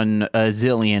someone, a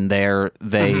Zillion there.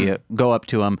 They go up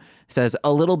to him, says,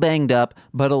 a little banged up,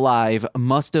 but alive,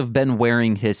 must have been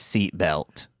wearing his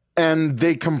seatbelt. And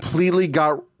they completely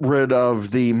got rid of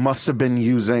the must have been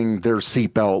using their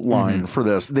seatbelt line for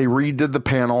this. They redid the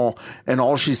panel and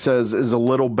all she says is a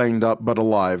little banged up, but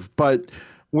alive. But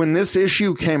when this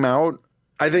issue came out,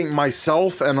 I think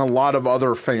myself and a lot of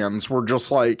other fans were just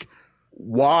like,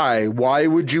 why? Why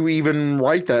would you even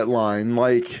write that line?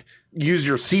 Use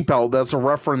your seatbelt. That's a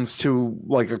reference to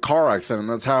a car accident.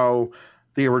 That's how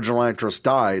the original actress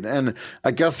died. And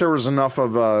I guess there was enough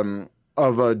of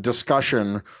a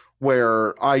discussion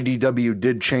where IDW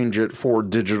did change it for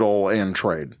digital and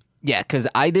trade. Yeah, because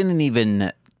I didn't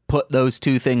even put those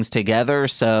two things together.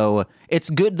 So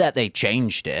it's good that they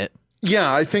changed it.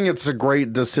 Yeah, I think it's a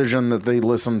great decision that they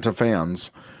listen to fans.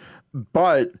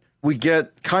 But we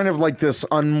get kind of this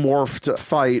unmorphed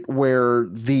fight where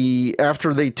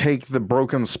after they take the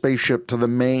broken spaceship to the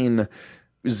main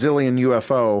Zillion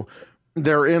UFO,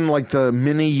 they're in the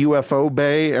mini UFO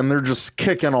bay and they're just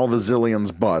kicking all the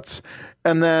Zillion's butts.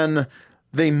 And then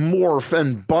they morph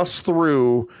and bust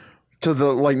through to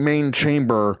the main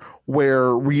chamber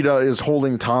where Rita is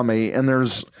holding Tommy, and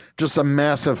there's just a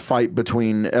massive fight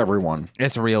between everyone.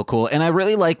 It's real cool. And I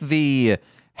really like the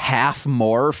half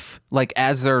morph,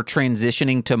 as they're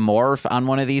transitioning to morph on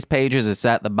one of these pages, it's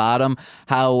at the bottom,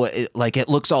 how it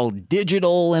looks all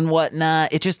digital and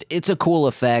whatnot. It's a cool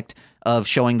effect of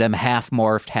showing them half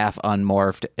morphed, half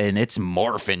unmorphed, and it's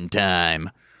morphin' time.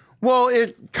 Well,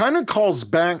 it kind of calls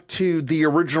back to the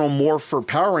original morph for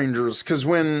Power Rangers, because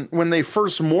when they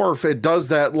first morph, it does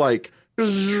that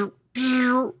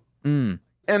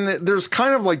and there's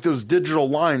kind of those digital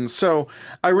lines. So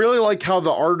I really like how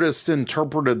the artist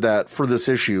interpreted that for this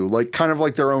issue, kind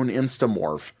of their own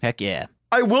Instamorph. Heck yeah.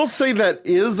 I will say that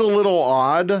is a little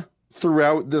odd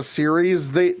throughout this series,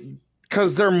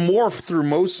 because they're morphed through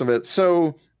most of it.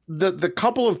 So the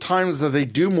couple of times that they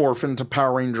do morph into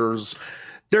Power Rangers,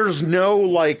 there's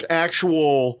no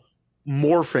actual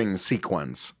morphing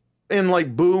sequence. In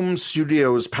Boom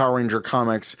Studios Power Ranger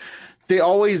comics, they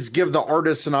always give the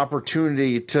artists an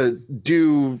opportunity to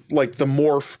do the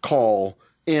morph call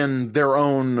in their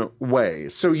own way.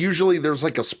 So usually there's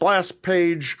a splash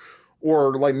page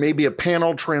or maybe a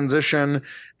panel transition,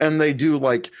 and they do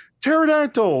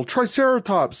pterodactyl,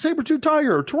 triceratops, saber-tooth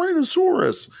tiger,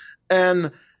 tyrannosaurus.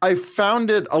 And I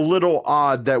found it a little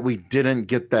odd that we didn't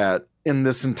get that in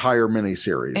this entire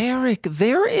miniseries. Eric,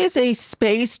 there is a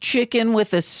space chicken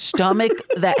with a stomach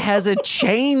that has a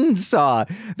chainsaw.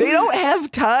 They don't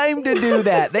have time to do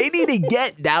that. They need to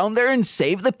get down there and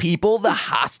save the people, the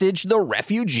hostage, the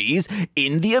refugees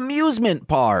in the amusement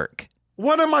park.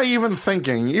 What am I even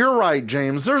thinking? You're right,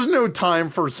 James. There's no time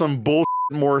for some bullshit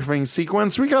morphing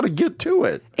sequence. We got to get to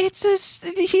it.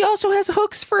 He also has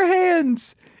hooks for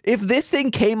hands. If this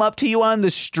thing came up to you on the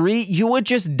street, you would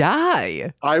just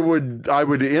die. I would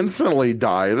instantly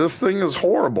die. This thing is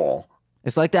horrible.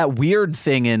 It's like that weird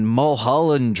thing in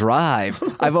Mulholland Drive.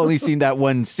 I've only seen that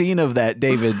one scene of that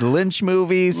David Lynch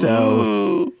movie,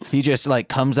 so he just like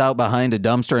comes out behind a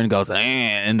dumpster and goes,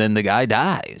 and then the guy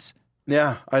dies.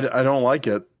 Yeah, I don't like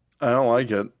it. I don't like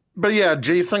it. But yeah,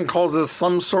 Jason calls this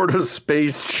some sort of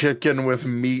space chicken with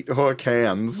meat hook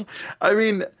hands. I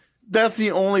mean, that's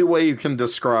the only way you can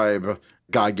describe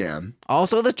Gigan.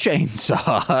 Also the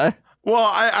chainsaw.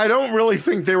 Well, I don't really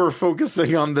think they were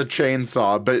focusing on the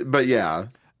chainsaw, but yeah.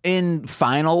 In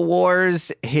Final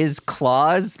Wars, his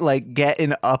claws like get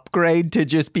an upgrade to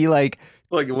just be like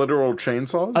literal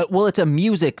chainsaws? Well, it's a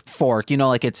music fork, you know,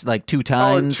 like it's like 2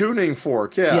 times. Oh, a tuning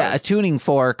fork, yeah. Yeah, a tuning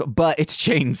fork, but it's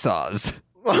chainsaws.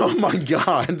 Oh my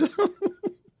God.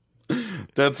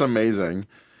 That's amazing.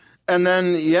 And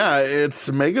then, yeah, it's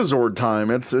Megazord time.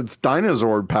 It's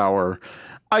Dinozord power.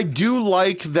 I do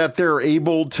like that they're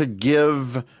able to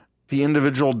give the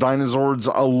individual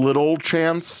Dinozords a little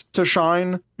chance to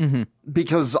shine,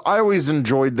 because I always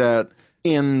enjoyed that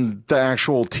in the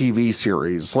actual TV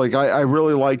series. Like, I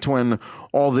really liked when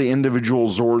all the individual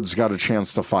Zords got a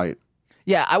chance to fight.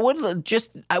 Yeah, I would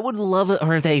love it.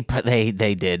 Or they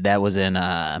did. That was in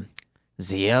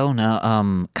Zeo?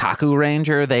 No, Kaku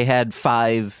Ranger. They had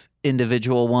 5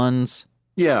 individual ones.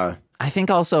 Yeah. I think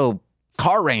also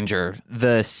Car Ranger,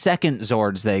 the second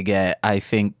Zords they get, I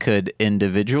think could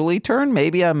individually turn.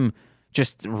 Maybe I'm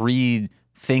just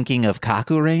rethinking of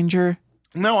Kaku Ranger.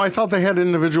 No, I thought they had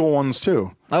indivigial ones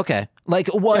too. Okay.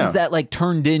 Like ones that like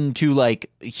turned into like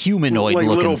humanoid like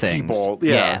looking little things. People.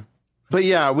 Yeah. But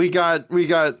yeah, we got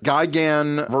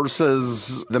Gigan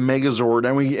versus the Megazord,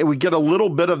 and we get a little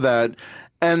bit of that.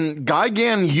 And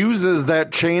Gigan uses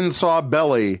that chainsaw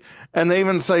belly, and they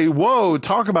even say, "Whoa,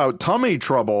 talk about tummy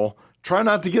trouble. Try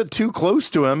not to get too close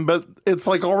to him," but it's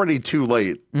like already too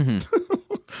late. And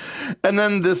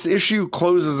then this issue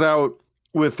closes out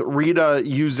with Rita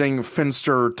using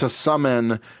Finster to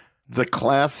summon the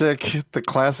classic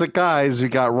guys. We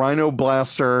got Rhino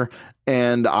Blaster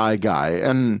and Eye Guy.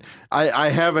 And I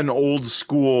have an old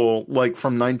school, like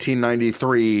from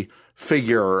 1993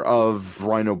 figure of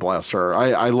Rhino Blaster.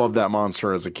 I love that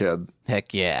monster as a kid.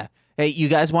 Heck yeah. Hey, you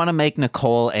guys want to make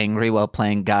Nicole angry while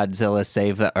playing Godzilla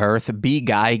Save the Earth? Be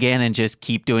Gigan and just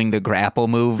keep doing the grapple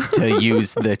move to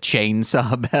use the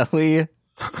chainsaw belly.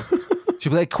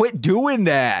 She'll be like, quit doing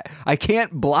that. I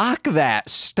can't block that.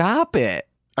 Stop it.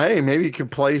 Hey, maybe you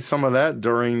could play some of that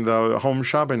during the Home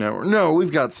Shopping Network. No,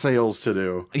 we've got sales to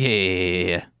do.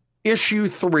 Yeah. Issue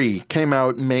 3 came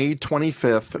out May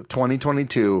 25th,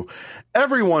 2022.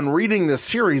 Everyone reading this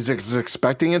series is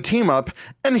expecting a team-up,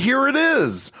 and here it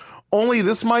is. Only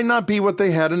this might not be what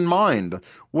they had in mind.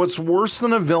 What's worse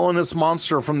than a villainous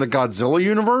monster from the Godzilla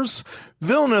universe?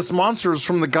 Villainous monsters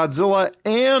from the Godzilla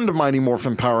and Mighty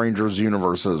Morphin Power Rangers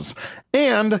universes.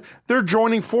 And they're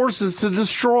joining forces to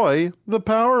destroy the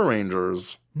Power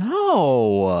Rangers.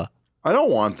 No. I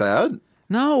don't want that.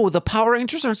 No, the Power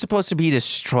Rangers aren't supposed to be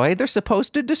destroyed. They're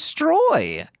supposed to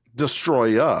destroy.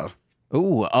 Destroya.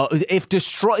 Ooh, if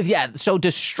destroy, yeah. So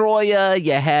Destroya,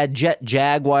 you had Jet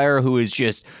Jaguar, who is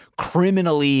just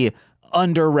criminally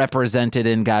underrepresented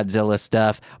in Godzilla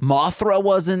stuff. Mothra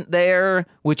wasn't there,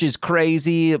 which is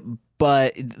crazy,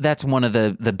 but that's one of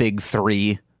the big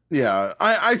 3. Yeah,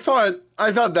 I thought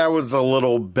that was a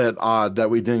little bit odd that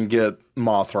we didn't get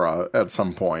Mothra at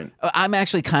some point. I'm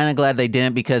actually kind of glad they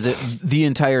didn't, because the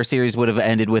entire series would have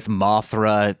ended with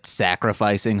Mothra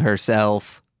sacrificing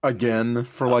herself. Again,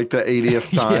 for like the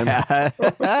 80th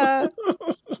time.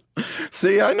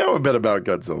 See, I know a bit about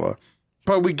Godzilla.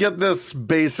 But we get this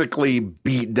basically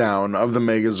beat down of the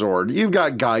Megazord. You've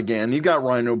got Gigan, you've got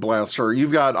Rhino Blaster,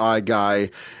 you've got Eye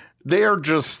Guy. They are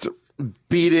just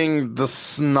beating the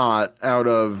snot out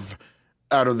of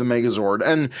the Megazord.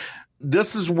 And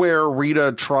this is where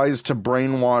Rita tries to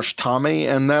brainwash Tommy,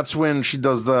 and that's when she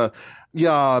does the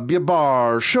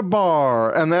Bibar,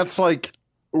 Shabar, and that's like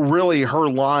really her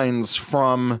lines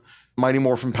from Mighty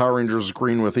Morphin Power Rangers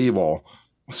Green with Evil.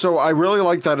 So I really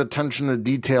like that attention to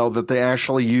detail that they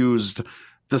actually used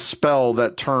the spell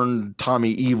that turned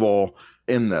Tommy evil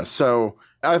in this. So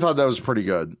I thought that was pretty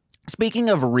good. Speaking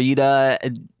of Rita,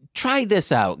 try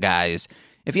this out, guys.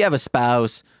 If you have a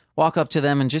spouse, walk up to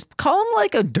them and just call them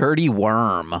like a dirty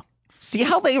worm. See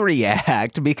how they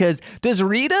react, because does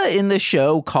Rita in the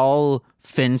show call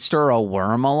Finster a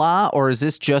worm a lot, or is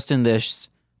this just in this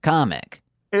comic?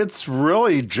 It's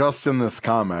really just in this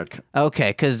comic. Okay,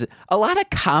 because a lot of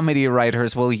comedy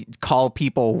writers will call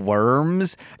people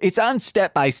worms. It's on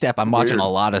Step by Step. I'm watching a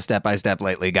lot of Step by Step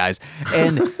lately, guys.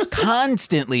 And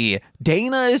constantly,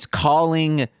 Dana is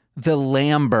calling the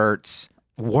Lamberts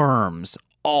worms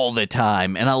all the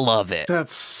time, and I love it.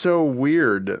 That's so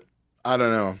weird. I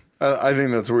don't know. I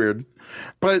think that's weird.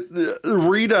 But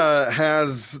Rita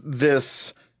has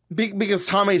this, because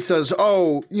Tommy says,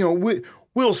 oh,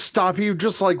 we'll stop you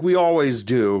just like we always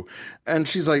do. And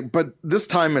she's like, but this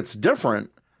time it's different.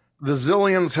 The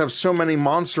Zillions have so many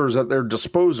monsters at their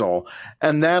disposal.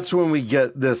 And that's when we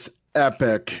get this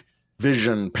epic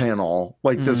vision panel,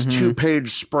 like this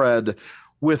 2-page spread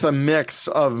with a mix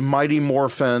of Mighty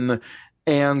Morphin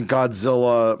and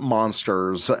Godzilla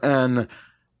monsters. And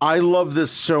I love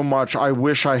this so much. I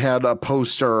wish I had a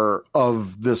poster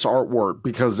of this artwork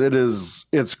because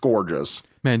it's gorgeous.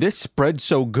 Man, this spread's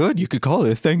so good, you could call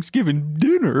it a Thanksgiving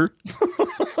dinner.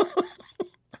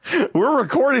 We're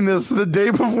recording this the day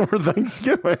before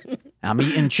Thanksgiving. I'm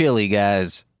eating chili,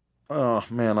 guys. Oh,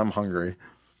 man, I'm hungry.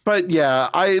 But yeah,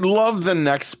 I love the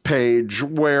next page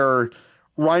where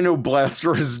Rhino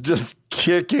Blaster is just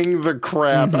kicking the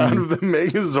crap out of the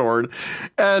Megazord.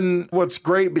 And what's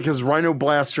great, because Rhino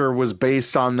Blaster was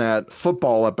based on that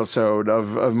football episode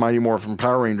of Mighty Morphin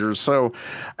Power Rangers. So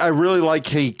I really like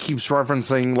he keeps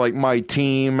referencing like my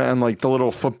team and like the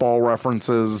little football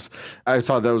references. I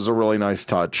thought that was a really nice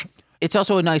touch. It's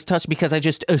also a nice touch because I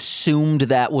just assumed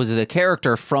that was the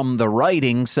character from the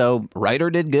writing. So writer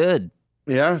did good.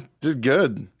 Yeah, did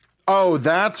good. Oh,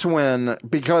 that's when,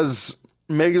 because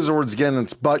Megazord's getting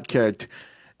its butt kicked,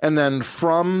 and then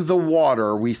from the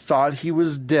water, we thought he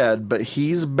was dead, but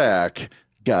he's back.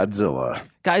 Godzilla.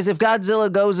 Guys, if Godzilla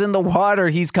goes in the water,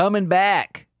 he's coming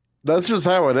back. That's just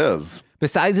how it is.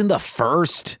 Besides in the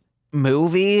first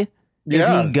movie, he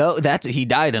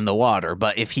died in the water,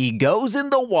 but if he goes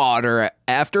in the water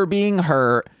after being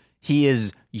hurt, he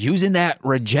is using that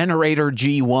regenerator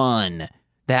G1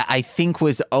 that I think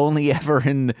was only ever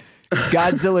in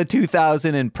Godzilla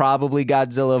 2000 and probably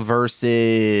Godzilla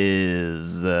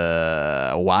versus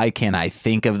why can't I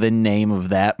think of the name of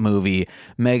that movie?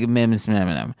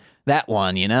 That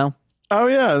one, you know? Oh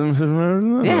yeah.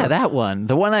 Yeah, that one.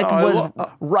 The one that was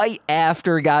right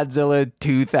after Godzilla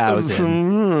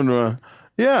 2000.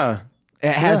 Yeah.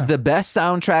 It has the best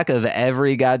soundtrack of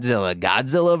every Godzilla.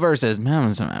 Godzilla versus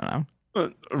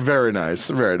very nice.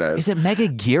 Very nice. Is it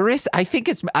Megaguirus? I think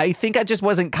I just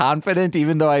wasn't confident,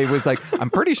 even though I was like, I'm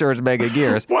pretty sure it's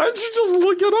Megaguirus. Why don't you just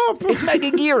look it up? It's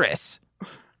Megaguirus.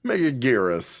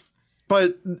 Megaguirus.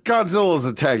 But Godzilla's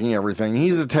attacking everything.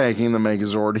 He's attacking the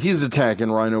Megazord. He's attacking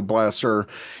Rhino Blaster.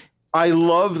 I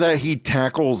love that he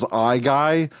tackles Eye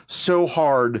Guy so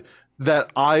hard that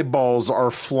eyeballs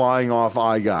are flying off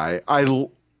Eye Guy. I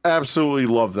absolutely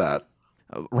love that.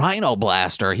 Rhino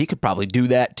Blaster, he could probably do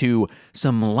that to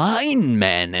some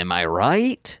linemen, am I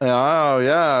right? Oh,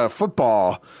 yeah,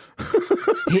 football.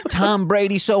 Hit Tom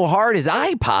Brady so hard his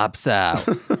eye pops out.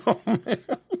 Oh, man.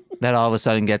 That all of a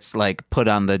sudden gets like put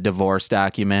on the divorce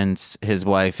documents. His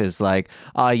wife is like,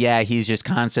 oh yeah, he's just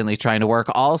constantly trying to work.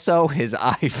 Also, his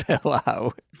eye fell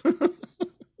out.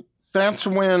 That's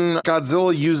when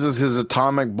Godzilla uses his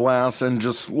atomic blast and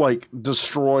just like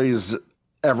destroys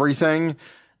everything.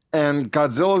 And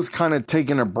Godzilla's kind of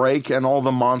taking a break and all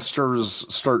the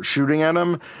monsters start shooting at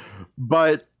him.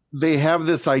 But they have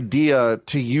this idea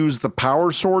to use the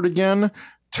power sword again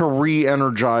to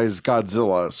re-energize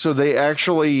Godzilla. So they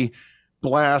actually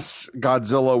blast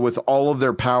Godzilla with all of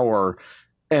their power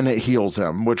and it heals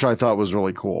him, which I thought was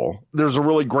really cool. There's a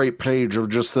really great page of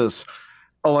just this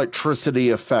electricity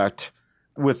effect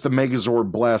with the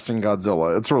Megazord blasting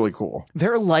Godzilla. It's really cool.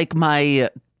 They're like my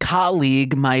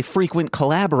colleague, my frequent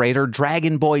collaborator,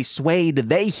 Dragon Boy Suede.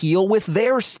 They heal with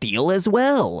their steel as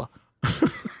well.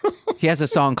 He has a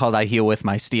song called I Heal With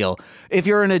My Steel. If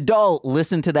you're an adult,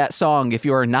 listen to that song. If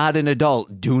you're not an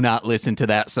adult, do not listen to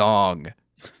that song.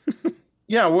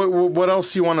 Yeah, what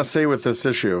else do you want to say with this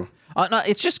issue? No,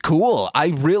 it's just cool. I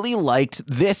really liked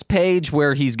this page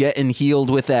where he's getting healed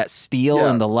with that steel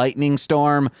and the lightning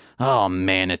storm. Oh,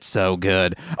 man, it's so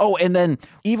good. Oh, and then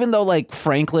even though like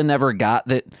Franklin never got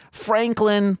that,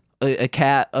 Franklin, a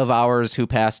cat of ours who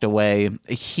passed away,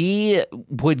 he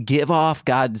would give off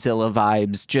Godzilla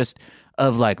vibes just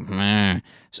of like meh,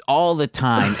 all the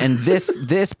time. And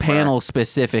this panel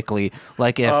specifically,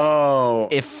 like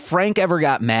if Frank ever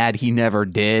got mad, he never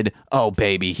did. Oh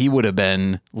baby, he would have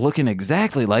been looking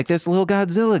exactly like this little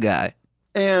Godzilla guy.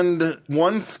 And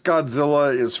once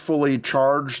Godzilla is fully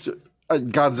charged,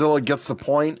 Godzilla gets the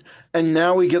point, and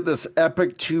now we get this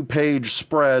epic 2-page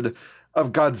spread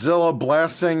of Godzilla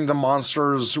blasting the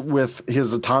monsters with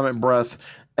his atomic breath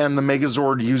and the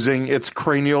Megazord using its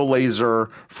cranial laser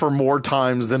for more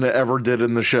times than it ever did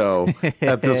in the show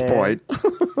at this point.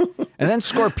 And then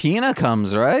Scorpina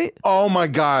comes, right? Oh my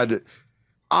God.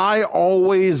 I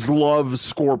always love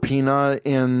Scorpina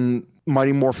in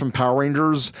Mighty Morphin Power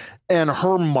Rangers, and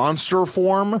her monster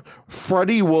form,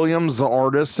 Freddie Williams, the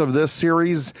artist of this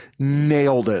series,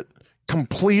 nailed it.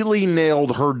 Completely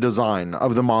nailed her design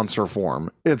of the monster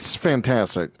form. It's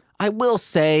fantastic. I will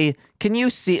say, can you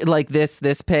see like this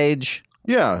page?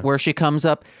 Yeah. Where she comes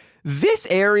up? This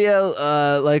area,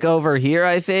 like over here,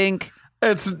 I think.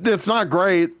 It's not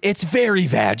great. It's very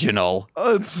vaginal.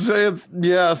 It's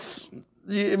yes.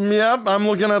 Yep, I'm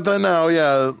looking at that now.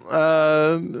 Yeah.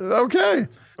 Okay.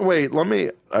 Wait,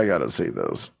 I gotta see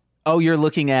this. Oh, you're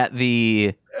looking at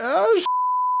the...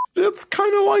 It's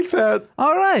kind of like that.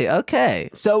 All right, okay.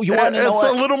 So you want to know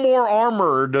It's a little more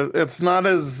armored. It's not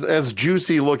as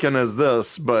juicy looking as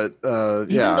this, but yeah.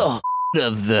 Even the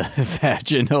of the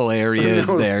vaginal area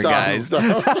is there, guys.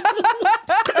 Stop.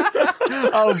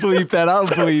 I'll bleep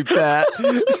that.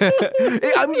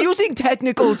 I'm using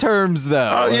technical terms,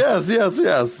 though. Yes.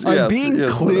 I'm being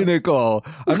clinical.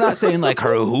 I'm not saying like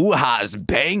her hoo-ha's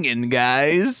banging,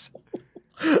 guys.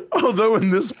 Although in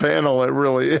this panel, it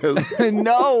really is.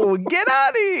 No, get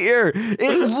out of here.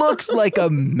 It looks like a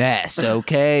mess,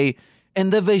 okay?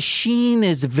 And the machine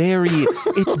is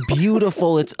it's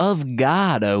beautiful. It's of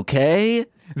God, okay?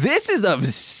 This is of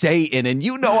Satan, and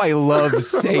you know I love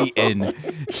Satan.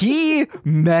 He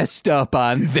messed up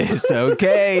on this,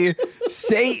 okay?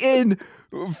 Satan,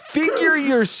 figure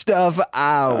your stuff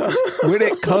out when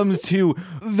it comes to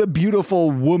the beautiful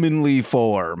womanly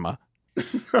form.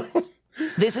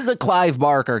 This is a Clive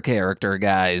Barker character,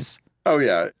 guys. Oh,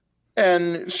 yeah.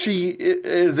 And she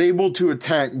is able to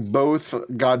attack both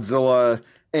Godzilla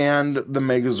and the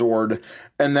Megazord.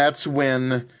 And that's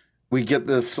when we get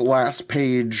this last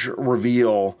page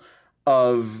reveal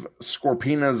of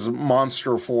Scorpina's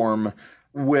monster form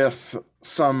with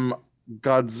some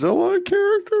Godzilla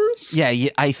characters. Yeah,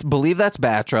 I believe that's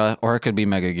Batra, or it could be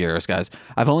Megaguirus, guys.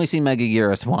 I've only seen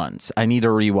Megaguirus once. I need to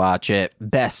rewatch it.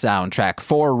 Best soundtrack,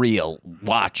 for real.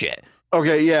 Watch it.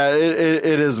 Okay, yeah,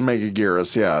 it is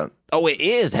Megaguirus, yeah. Oh, it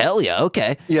is? Hell yeah,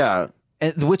 okay. Yeah.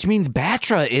 Which means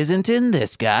Batra isn't in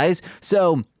this, guys.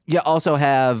 So you also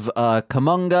have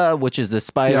Kamunga, which is the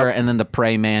spider, and then the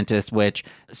prey mantis, which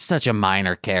is such a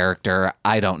minor character.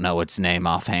 I don't know its name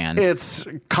offhand. It's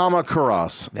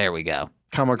Kamakuras. There we go.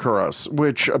 Kamakuras,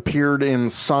 which appeared in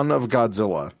Son of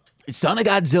Godzilla. Son of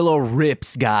Godzilla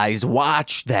rips, guys.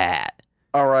 Watch that.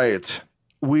 All right.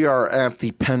 We are at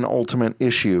the penultimate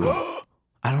issue.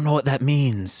 I don't know what that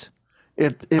means.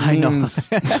 It means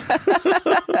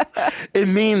it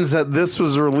means that this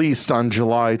was released on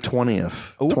July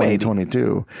 20th,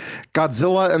 2022.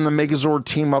 Godzilla and the Megazord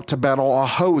team up to battle a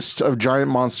host of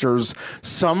giant monsters,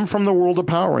 some from the world of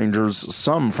Power Rangers,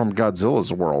 some from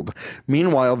Godzilla's world.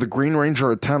 Meanwhile, the Green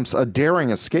Ranger attempts a daring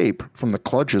escape from the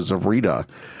clutches of Rita.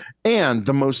 And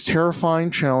the most terrifying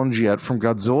challenge yet from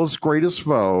Godzilla's greatest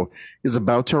foe is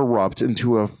about to erupt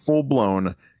into a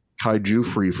full-blown kaiju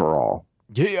free-for-all.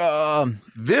 Yeah.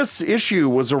 This issue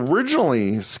was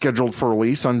originally scheduled for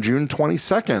release on June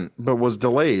 22nd, but was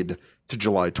delayed to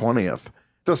July 20th.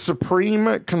 The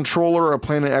Supreme Controller of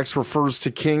Planet X refers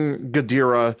to King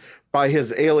Ghidorah by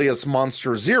his alias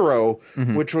Monster Zero,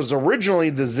 which was originally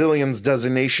the Zillion's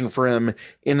designation for him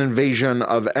in Invasion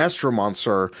of Astro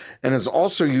Monster, and is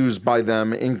also used by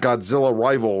them in Godzilla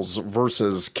Rivals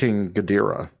versus King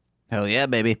Ghidorah. Hell yeah,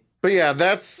 baby. But yeah,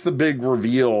 that's the big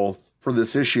reveal for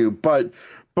this issue. But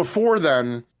before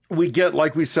then, we get,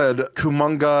 like we said,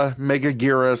 Kumunga,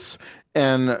 Megaguirus,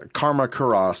 and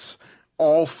Kamakuras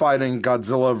all fighting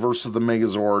Godzilla versus the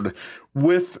Megazord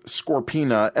with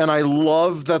Scorpina. And I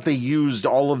love that they used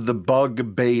all of the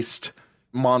bug-based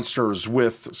monsters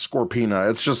with Scorpina.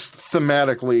 It's just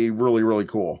thematically really, really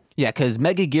cool. Yeah, because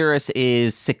Megaguirus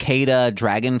is cicada,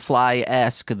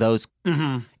 dragonfly-esque, those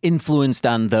influenced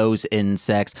on those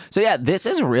insects. So yeah, this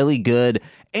is really good.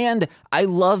 And I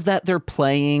love that they're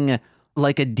playing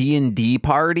like a D&D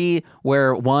party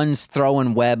where one's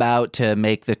throwing web out to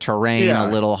make the terrain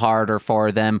a little harder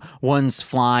for them. One's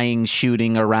flying,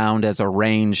 shooting around as a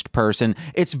ranged person.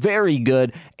 It's very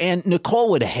good. And Nicole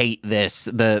would hate this,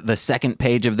 the second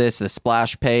page of this, the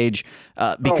splash page,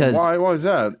 because why is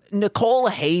that? Nicole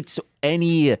hates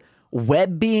any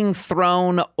web being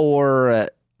thrown or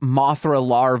Mothra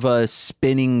larvae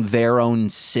spinning their own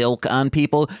silk on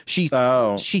people. She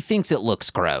thinks it looks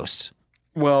gross.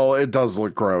 Well, it does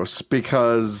look gross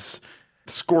because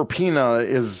Scorpina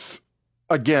is,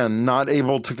 again, not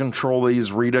able to control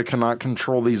these. Rita cannot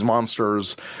control these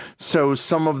monsters. So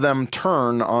some of them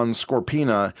turn on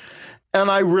Scorpina. And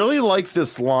I really like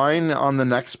this line on the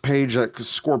next page that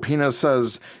Scorpina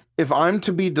says, "If I'm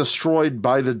to be destroyed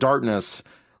by the darkness,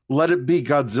 let it be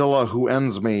Godzilla who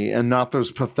ends me and not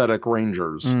those pathetic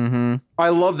Rangers." Mm-hmm. I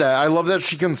love that. I love that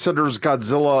she considers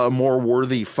Godzilla a more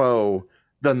worthy foe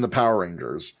than the Power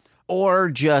Rangers. Or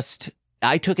just,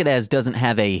 I took it as doesn't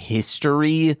have a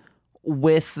history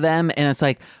with them. And it's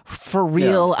like, for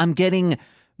real, I'm getting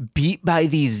beat by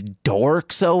these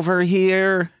dorks over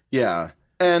here. Yeah.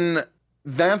 And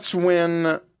that's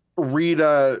when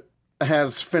Rita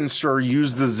has Finster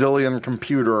use the Zillion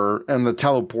computer and the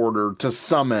teleporter to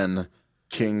summon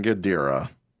King Ghidorah.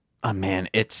 Oh man,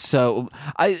 it's so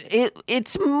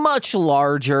it's much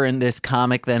larger in this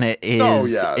comic than it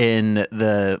is in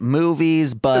the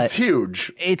movies, but it's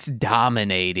huge. It's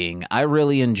dominating. I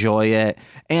really enjoy it.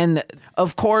 And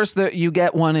of course you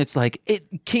get one, it's like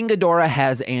King Ghidorah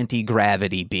has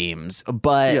anti-gravity beams,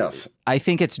 but I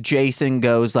think it's Jason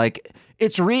goes like,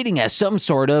 it's reading as some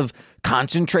sort of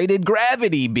concentrated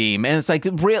gravity beam. And it's like,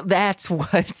 that's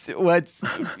what's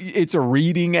it's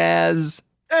reading as.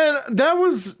 And that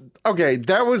was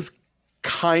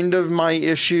kind of my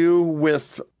issue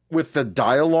with the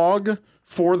dialogue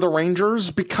for the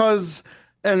Rangers, because,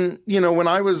 and you know, when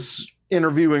I was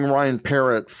interviewing Ryan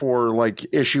Parrott for like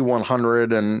issue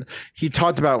 100 and he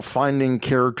talked about finding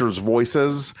characters'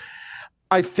 voices,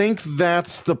 I think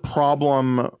that's the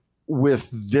problem with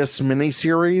this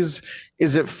miniseries,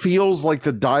 is it feels like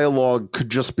the dialogue could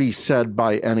just be said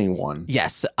by anyone.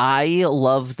 Yes, I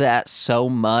love that so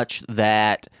much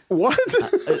that... What?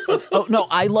 No,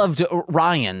 I loved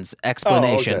Ryan's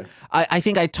explanation. Oh, okay. I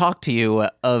think I talked to you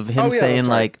of him saying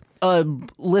like, a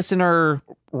listener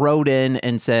wrote in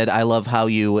and said, I love how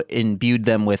you imbued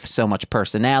them with so much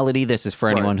personality. This is for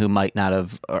anyone who might not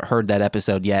have heard that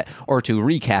episode yet, or to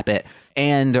recap it.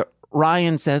 And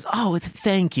Ryan says, oh,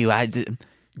 thank you.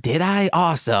 Did I?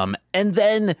 Awesome. And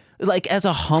then, like, as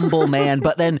a humble man,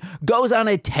 but then goes on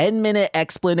a 10-minute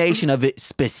explanation of it,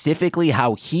 specifically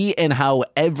how he and how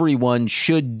everyone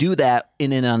should do that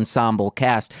in an ensemble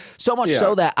cast. So much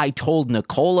so that I told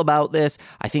Nicole about this.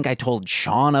 I think I told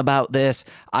Sean about this.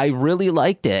 I really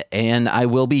liked it, and I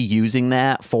will be using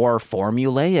that for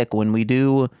Formulaic when we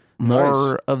do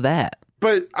more of that.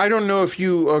 But I don't know if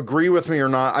you agree with me or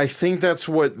not. I think that's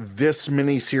what this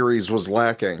miniseries was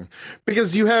lacking.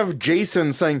 Because you have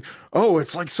Jason saying, oh,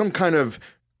 it's like some kind of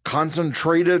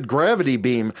concentrated gravity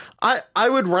beam. I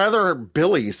would rather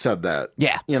Billy said that.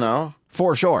 Yeah. You know?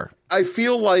 For sure. I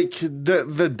feel like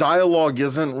the dialogue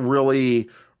isn't really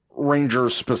Ranger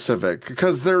specific.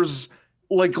 Because there's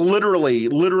like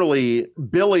literally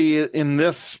Billy in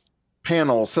this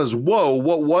panel says, whoa,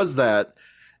 what was that?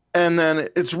 And then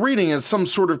it's reading as some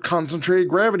sort of concentrated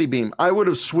gravity beam. I would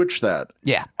have switched that.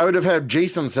 Yeah. I would have had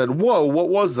Jason said, whoa, what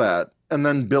was that? And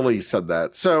then Billy said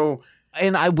that. So.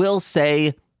 And I will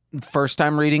say, first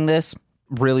time reading this,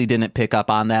 really didn't pick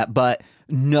up on that. But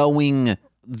knowing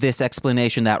this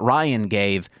explanation that Ryan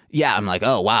gave, I'm like,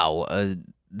 oh, wow,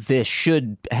 this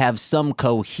should have some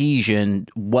cohesion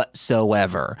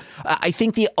whatsoever. I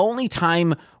think the only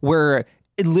time where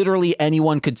literally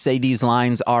anyone could say these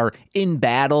lines are in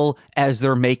battle as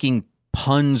they're making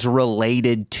puns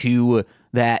related to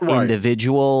that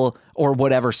individual or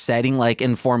whatever setting, like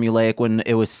in Formulaic when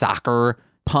it was soccer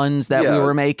puns that we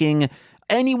were making.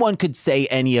 Anyone could say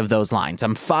any of those lines.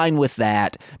 I'm fine with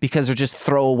that because they're just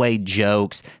throwaway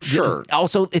jokes. Sure.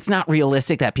 Also, it's not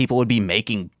realistic that people would be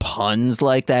making puns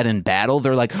like that in battle.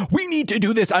 They're like, we need to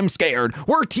do this. I'm scared.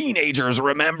 We're teenagers,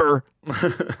 remember?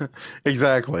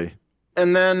 Exactly.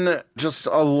 And then just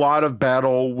a lot of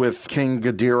battle with King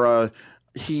Ghidorah.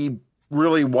 He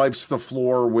really wipes the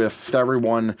floor with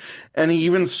everyone. And he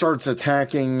even starts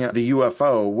attacking the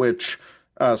UFO, which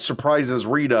surprises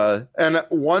Rita. And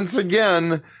once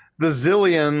again, the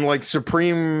Zillion, like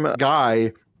supreme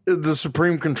guy, the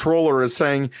supreme controller is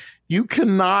saying, you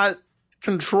cannot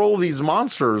control these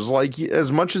monsters. Like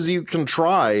as much as you can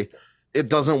try, it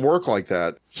doesn't work like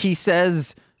that. He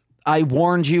says, I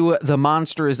warned you, the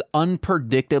monster is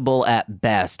unpredictable at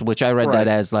best, which I read that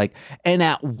as like, and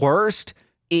at worst,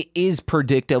 it is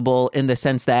predictable in the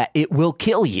sense that it will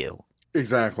kill you.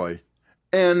 Exactly.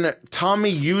 And Tommy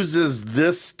uses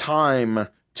this time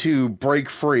to break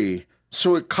free.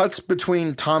 So it cuts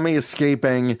between Tommy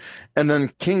escaping and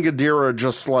then King Ghidorah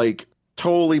just like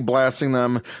totally blasting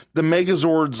them. The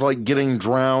Megazord's like getting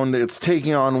drowned. It's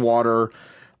taking on water.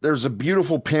 There's a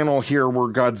beautiful panel here where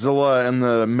Godzilla and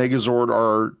the Megazord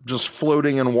are just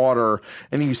floating in water,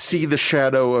 and you see the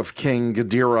shadow of King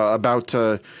Ghidorah about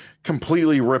to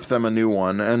completely rip them a new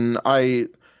one. And I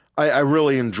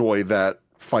really enjoy that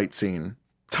fight scene.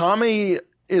 Tommy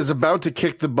is about to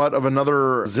kick the butt of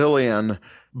another Zillion,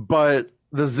 but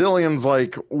the Zillion's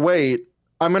like, wait,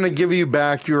 I'm going to give you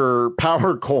back your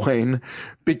power coin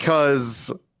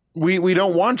because we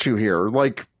don't want you here.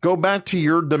 Like, go back to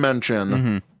your dimension.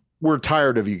 Mm-hmm. We're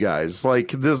tired of you guys. Like,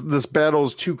 this battle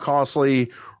is too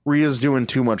costly. Rhea's doing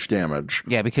too much damage.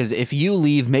 Yeah, because if you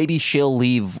leave, maybe she'll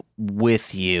leave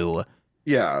with you.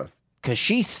 Yeah. Because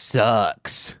she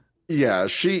sucks. Yeah,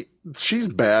 she's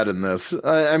bad in this.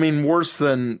 I mean, worse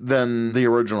than the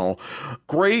original.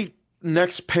 Great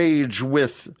next page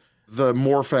with the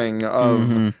morphing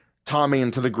of Tommy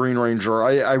into the Green Ranger.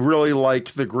 I really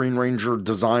like the Green Ranger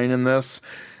design in this.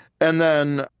 And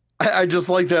then I just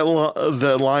like the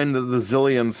line that the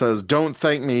Zillion says, "Don't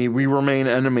thank me, we remain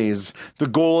enemies. The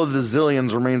goal of the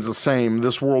Zillions remains the same.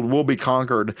 This world will be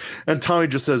conquered." And Tommy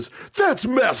just says, "That's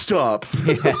messed up."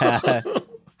 Yeah.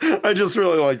 I just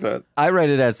really like that. I read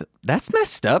it as, that's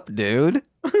messed up, dude.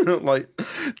 Like,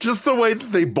 just the way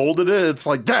that they bolded it, it's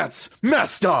like, that's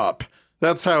messed up.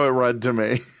 That's how it read to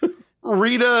me.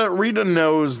 Rita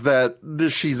knows that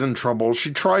she's in trouble. She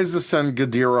tries to send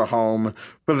Ghidorah home,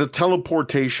 but the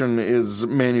teleportation is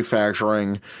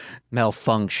malfunctioning.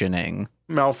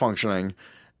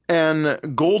 And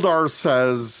Goldar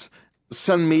says,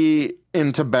 "Send me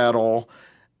into battle."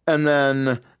 And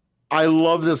then I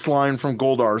love this line from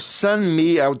Goldar. "Send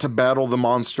me out to battle the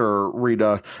monster,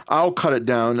 Rita. I'll cut it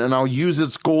down and I'll use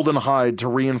its golden hide to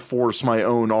reinforce my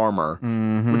own armor,"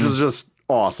 which is just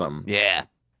awesome. Yeah.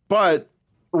 But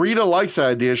Rita likes the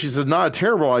idea. She says, "Not a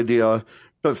terrible idea,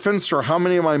 but Finster, how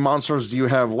many of my monsters do you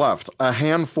have left?" "A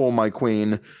handful, my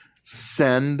queen."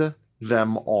 "Send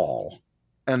them all."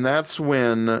 And that's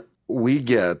when we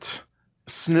get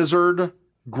Snizzard,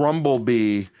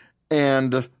 Grumblebee,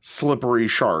 and Slippery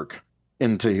Shark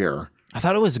into here. I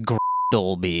thought it was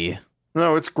Grumblebee.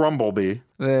 No, it's Grumblebee.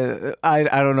 I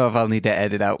don't know if I'll need to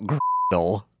edit out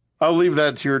Grumble. I'll leave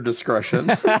that to your discretion.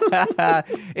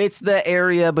 It's the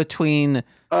area between...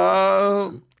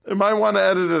 You might want to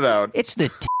edit it out. It's the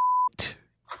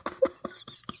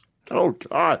Oh,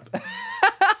 God.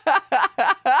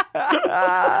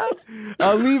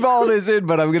 I'll leave all this in,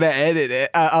 but I'm going to edit it.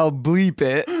 I'll bleep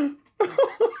it.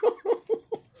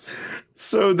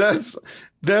 So that's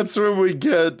when we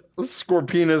get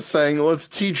Scorpina saying, "Let's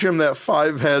teach him that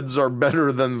 5 heads are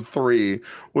better than 3,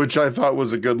 which I thought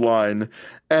was a good line.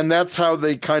 And that's how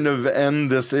they kind of end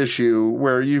this issue,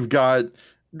 where you've got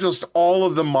just all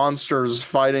of the monsters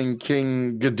fighting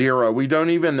King Ghidorah. We don't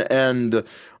even end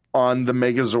on the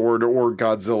Megazord or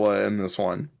Godzilla in this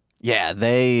one. Yeah,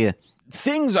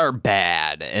 things are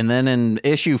bad. And then in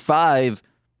issue 5,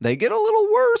 they get a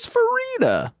little worse for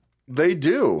Rita. They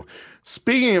do.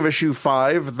 Speaking of issue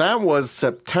 5, that was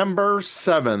September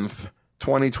 7th,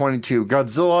 2022.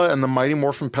 Godzilla and the Mighty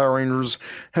Morphin Power Rangers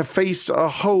have faced a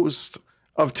host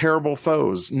of terrible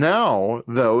foes. Now,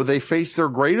 though, they face their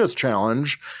greatest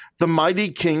challenge, the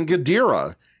mighty King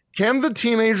Ghidorah. Can the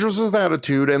teenagers with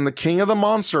attitude and the king of the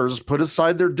monsters put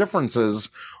aside their differences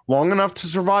long enough to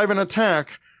survive an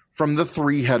attack from the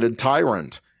 3-headed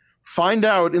tyrant? Find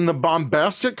out in the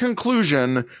bombastic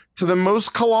conclusion to the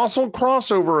most colossal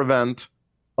crossover event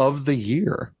of the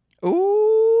year.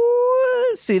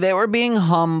 Ooh, see, they were being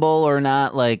humble or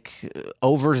not like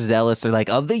overzealous. They're like,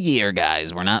 of the year,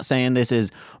 guys. We're not saying this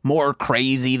is more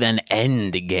crazy than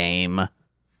Endgame.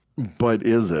 But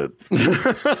is it?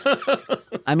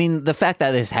 I mean, the fact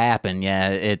that this happened, yeah,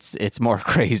 it's more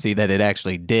crazy that it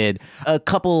actually did. A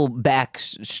couple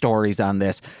backstories on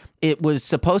this. It was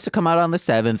supposed to come out on the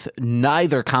 7th.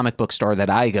 Neither comic book store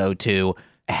that I go to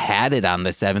had it on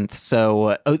the 7th.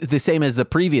 So the same as the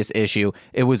previous issue,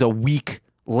 it was a week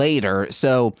later.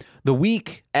 So the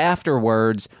week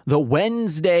afterwards, the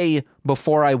Wednesday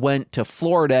before I went to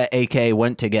Florida, aka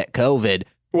went to get COVID,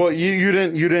 Well, you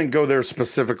didn't go there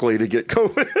specifically to get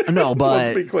COVID. No, but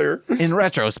let's be clear. In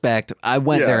retrospect, I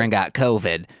went there and got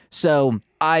COVID. So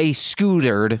I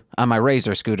scootered on my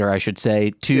Razor scooter, I should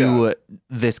say, to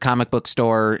this comic book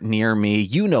store near me.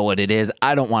 You know what it is.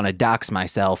 I don't want to dox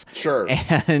myself. Sure.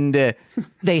 And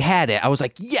they had it. I was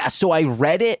like, yes. So I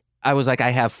read it. I was like, I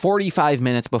have 45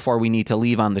 minutes before we need to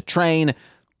leave on the train.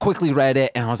 Quickly read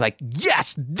it. And I was like,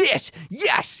 yes, this,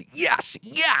 yes, yes,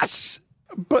 yes.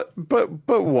 But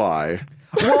why?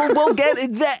 Well, we'll get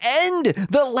the end,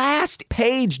 the last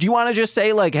page. Do you want to just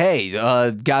say like, hey,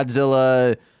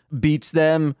 Godzilla beats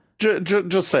them?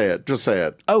 Just say it. Just say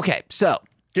it. Okay, so.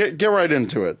 Get right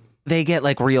into it. They get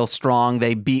like real strong.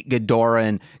 They beat Ghidorah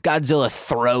and Godzilla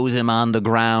throws him on the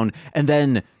ground. And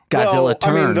then Godzilla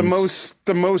turns. I mean,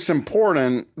 the most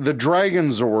important, the Dragon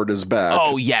Zord is back.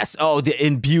 Oh, yes. Oh,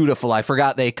 and beautiful. I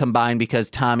forgot they combined because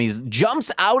Tommy's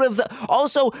jumps out of the...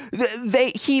 Also,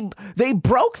 they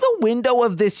broke the window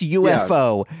of this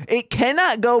UFO. Yeah. It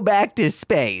cannot go back to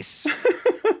space.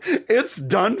 It's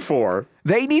done for.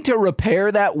 They need to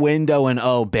repair that window, and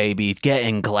oh, baby,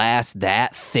 getting glass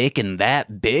that thick and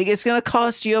that big, it's going to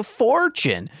cost you a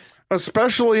fortune.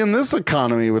 Especially in this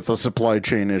economy with the supply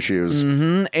chain issues.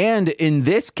 Mm-hmm. And in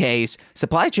this case,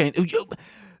 supply chain...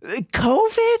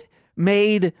 COVID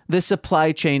made the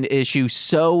supply chain issue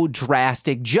so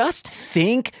drastic. Just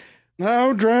think...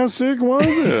 How drastic was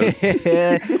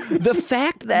it? The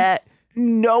fact that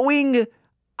knowing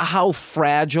how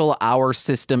fragile our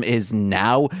system is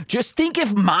now, just think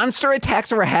if monster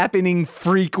attacks were happening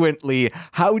frequently,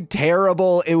 how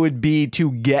terrible it would be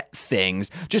to get things.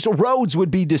 Just roads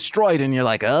would be destroyed and you're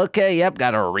like, okay, yep,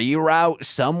 gotta reroute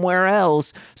somewhere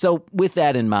else. So with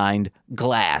that in mind,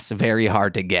 glass, very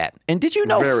hard to get. And did you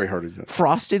know very hard to get.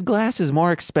 Frosted glass is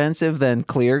more expensive than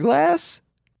clear glass?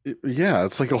 Yeah,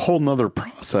 it's like a whole nother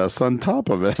process on top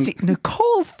of it. See,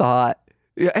 Nicole thought,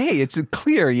 hey, it's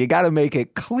clear. You got to make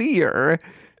it clear.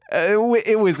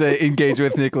 It was an engaged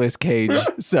with Nicolas Cage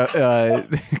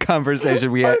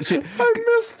conversation we had. I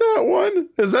missed that one.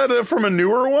 Is that from a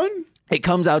newer one? It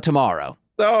comes out tomorrow.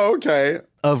 Oh, okay.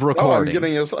 Of recording.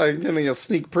 I'm getting a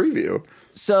sneak preview.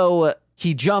 So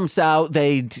he jumps out.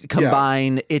 They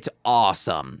combine. Yeah. It's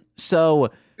awesome.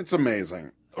 So it's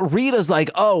amazing. Rita's like,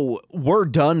 oh, we're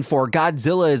done for.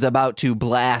 Godzilla is about to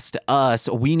blast us.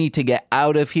 We need to get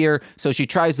out of here. So she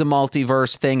tries the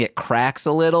multiverse thing. It cracks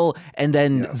a little. And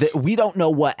then we don't know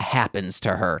what happens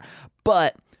to her.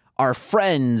 But our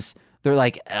friends, they're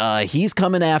like, he's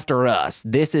coming after us.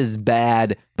 This is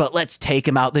bad, but let's take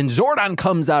him out. Then Zordon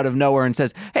comes out of nowhere and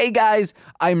says, hey, guys,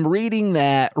 I'm reading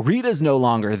that Rita's no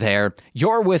longer there.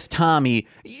 You're with Tommy.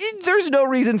 There's no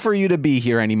reason for you to be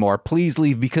here anymore. Please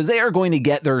leave because they are going to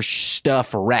get their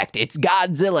stuff wrecked. It's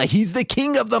Godzilla. He's the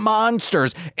king of the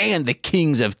monsters and the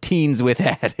kings of teens with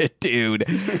attitude.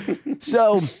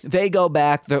 So they go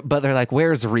back, but they're like,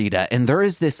 where's Rita? And there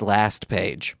is this last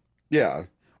page. Yeah.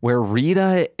 Where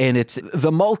Rita and it's the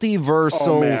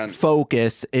multiversal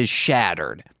focus is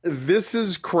shattered. This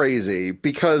is crazy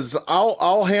because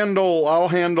I'll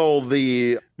handle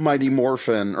the Mighty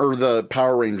Morphin or the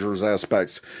Power Rangers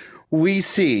aspects. We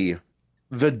see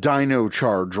the Dino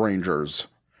Charge Rangers.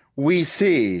 We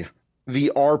see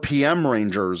the RPM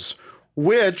Rangers,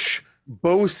 which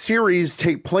both series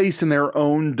take place in their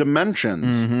own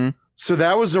dimensions. Mm-hmm. So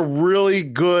that was a really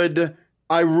good.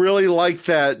 I really like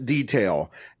that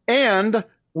detail. And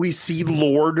we see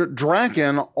Lord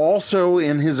Draken also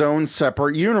in his own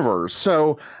separate universe.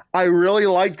 So I really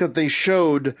like that they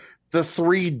showed the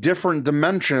 3 different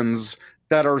dimensions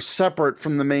that are separate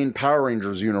from the main Power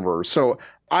Rangers universe. So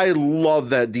I love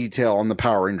that detail on the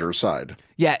Power Rangers side.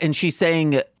 Yeah, and she's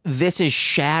saying this is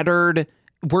shattered.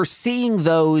 We're seeing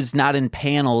those not in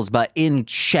panels, but in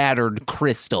shattered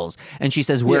crystals. And she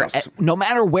says, no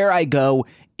matter where I go,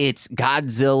 it's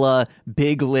Godzilla,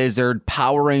 Big Lizard,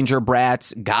 Power Ranger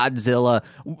Brats, Godzilla.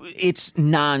 It's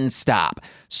nonstop.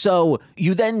 So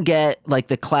you then get like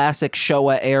the classic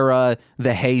Showa era,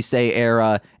 the Heisei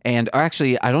era, and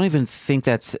actually, I don't even think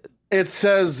that's... It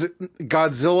says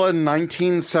Godzilla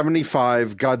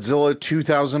 1975, Godzilla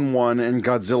 2001, and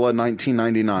Godzilla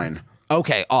 1999.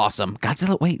 Okay, awesome.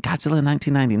 Godzilla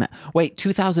 1999. Wait,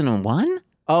 2001?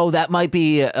 Oh, that might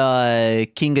be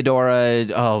King Ghidorah.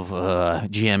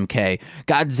 GMK.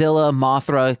 Godzilla,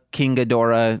 Mothra, King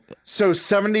Ghidorah. So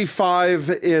 75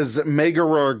 is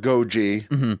Megara Goji.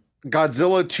 Mm-hmm.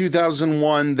 Godzilla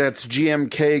 2001, that's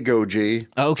GMK Goji.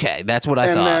 Okay, that's what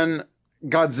I thought. And then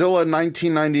Godzilla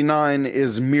 1999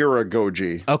 is Mira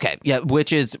Goji. Okay, yeah,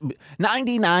 which is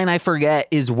 99, I forget,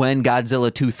 is when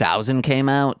Godzilla 2000 came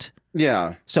out.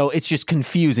 Yeah. So it's just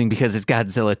confusing because it's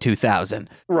Godzilla 2000.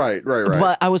 Right.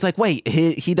 But I was like, wait,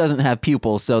 he doesn't have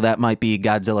pupils, so that might be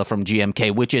Godzilla from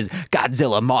GMK, which is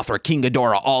Godzilla, Mothra, King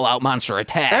Ghidorah, all-out monster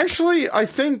attack. Actually, I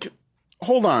think,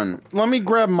 hold on. Let me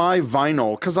grab my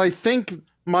vinyl, because I think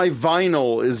my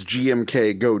vinyl is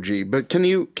GMK Goji. But can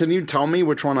you tell me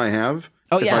which one I have?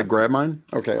 Oh, if yeah. I grab mine?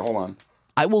 Okay, hold on.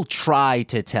 I will try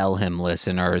to tell him,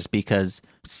 listeners, because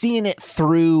seeing it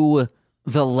through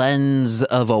the lens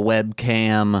of a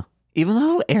webcam, even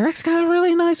though Eric's got a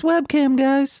really nice webcam,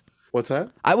 guys. What's that?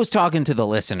 I was talking to the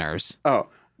listeners. Oh,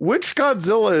 which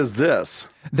Godzilla is this?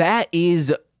 That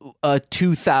is a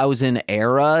 2000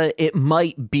 era. It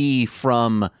might be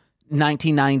from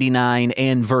 1999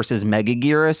 and versus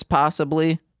Megaguirus,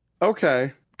 possibly.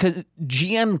 Okay. Because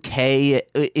GMK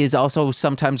is also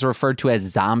sometimes referred to as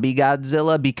Zombie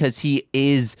Godzilla because he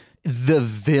is the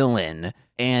villain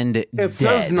and it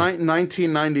says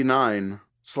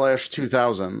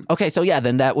 1999/2000. Okay, so yeah,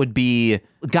 then that would be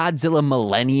Godzilla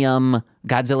Millennium,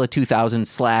 Godzilla 2000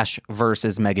 /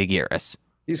 versus Megaguirus.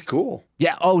 He's cool.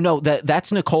 Yeah. Oh no,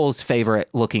 that's Nicole's favorite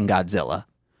looking Godzilla.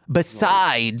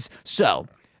 Besides, so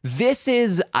this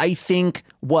is, I think,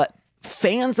 what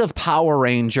fans of Power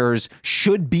Rangers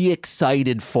should be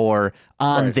excited for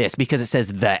on this, because it says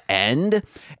the end.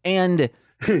 And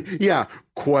yeah,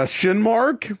 question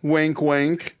mark, wink,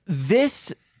 wink.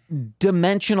 This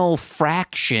dimensional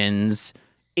fractions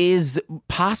is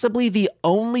possibly the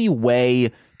only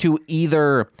way to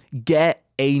either get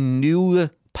a new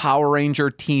Power Ranger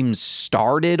team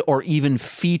started or even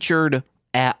featured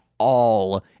at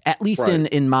all, at least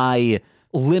in my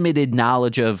limited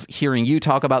knowledge of hearing you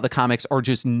talk about the comics or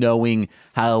just knowing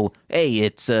how, hey,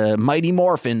 it's Mighty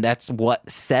Morphin. That's what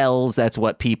sells. That's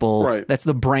what people, that's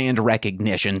the brand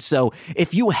recognition. So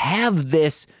if you have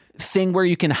this thing where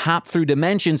you can hop through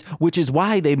dimensions, which is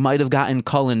why they might have gotten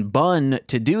Cullen Bunn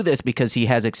to do this, because he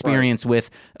has experience with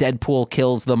Deadpool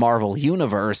kills the Marvel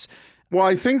Universe. Well,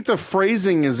 I think the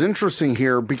phrasing is interesting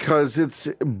here because it's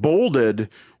bolded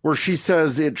where she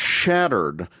says it's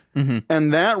shattered. Mm-hmm.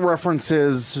 And that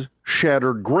references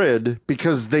Shattered Grid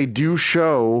because they do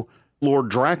show Lord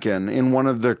Draken in one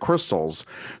of the crystals.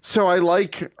 So I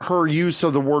like her use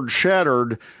of the word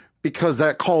shattered because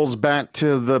that calls back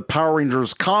to the Power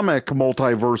Rangers comic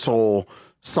multiversal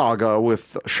saga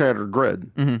with Shattered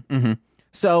Grid. Mm-hmm, mm-hmm.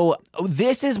 So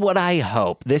this is what I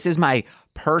hope. This is my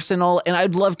personal, and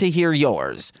I'd love to hear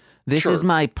yours. This is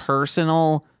my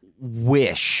personal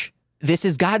wish. This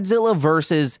is Godzilla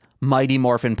versus Mighty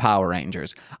Morphin Power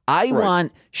Rangers. I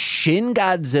want Shin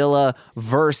Godzilla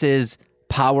versus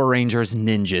Power Rangers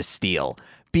Ninja Steel,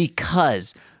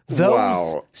 because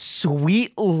those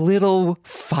sweet little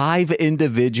 5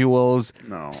 individuals,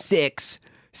 6,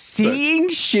 seeing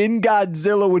Shin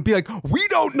Godzilla would be like, we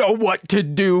don't know what to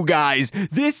do, guys.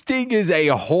 This thing is a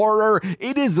horror.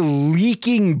 It is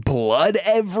leaking blood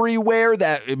everywhere.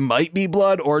 That it might be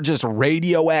blood or just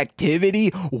radioactivity.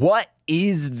 What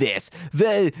is this?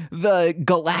 The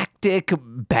galactic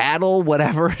battle,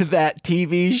 whatever that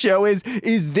TV show is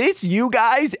this you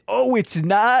guys? Oh, it's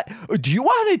not? Do you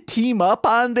want to team up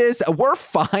on this? We're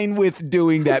fine with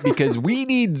doing that because we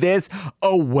need this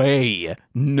away.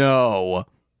 No.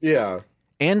 Yeah.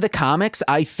 And the comics,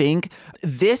 I think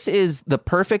this is the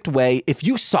perfect way. If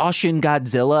you saw Shin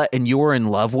Godzilla and you were in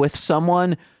love with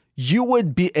someone, you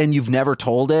would be, and you've never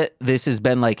told it, this has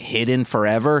been like hidden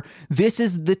forever. This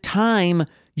is the time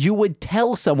you would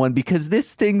tell someone because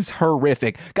this thing's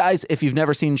horrific. Guys, if you've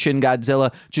never seen Shin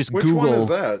Godzilla, just Google. Which one is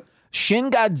that?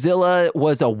 Shin Godzilla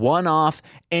was a one-off,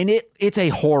 and it's a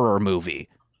horror movie.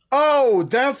 Oh,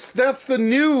 that's the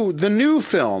new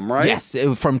film, right? Yes,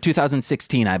 from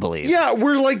 2016, I believe. Yeah,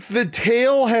 where like the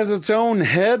tail has its own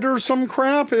head or some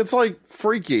crap. It's like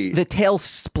freaky. The tail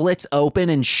splits open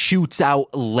and shoots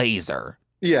out laser.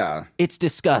 Yeah. It's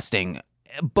disgusting.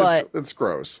 But it's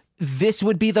gross. This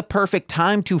would be the perfect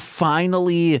time to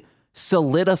finally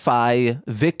solidify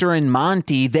Victor and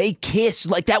Monty. They kiss.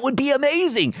 Like, that would be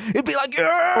amazing. It'd be like,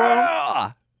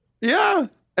 yeah. Yeah.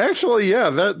 Actually, yeah,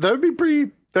 that would be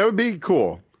pretty. That would be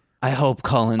cool. I hope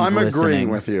Cullen's listening. I'm agreeing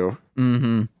with you.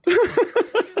 Mm-hmm.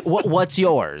 What's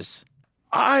yours?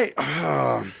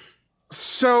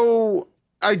 So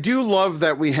I do love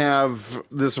that we have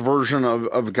this version of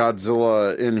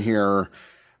Godzilla in here.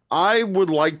 I would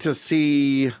like to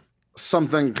see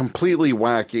something completely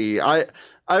wacky. I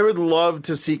would love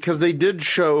to see, because they did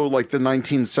show like the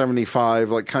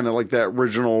 1975, like kind of like that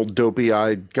original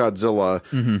dopey-eyed Godzilla.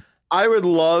 Mm-hmm. I would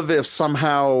love if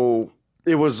somehow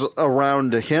it was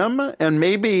around him and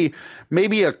maybe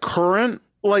a current,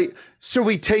 like, so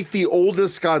we take the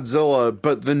oldest Godzilla,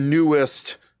 but the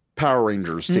newest Power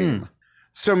Rangers team.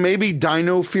 So maybe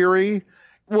Dino Fury.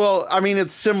 Well, I mean,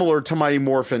 it's similar to Mighty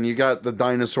Morphin. You got the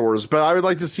dinosaurs, but I would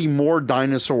like to see more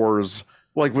dinosaurs,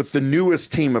 like with the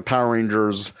newest team of Power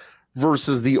Rangers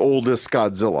versus the oldest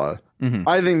Godzilla.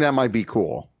 I think that might be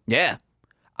cool. Yeah.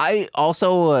 I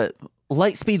also,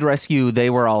 Lightspeed Rescue, they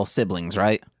were all siblings,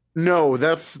 right? No,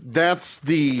 that's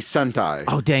the Sentai.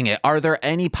 Oh, dang it. Are there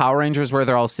any Power Rangers where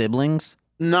they're all siblings?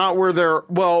 Not where they're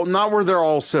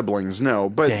all siblings, no.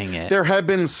 But Dang it. there have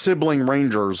been sibling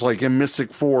Rangers, like in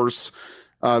Mystic Force,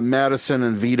 Madison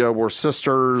and Vita were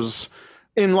sisters.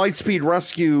 In Lightspeed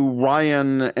Rescue,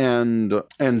 Ryan and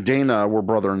Dana were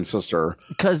brother and sister.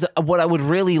 Because what I would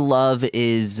really love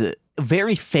is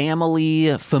very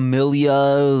familias,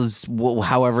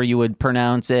 however you would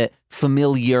pronounce it,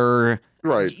 familiar.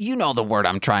 Right. You know the word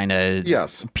I'm trying to...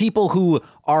 Yes. People who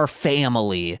are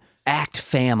family, act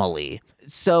family.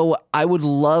 So I would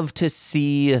love to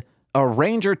see a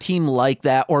Ranger team like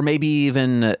that, or maybe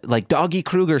even like Doggy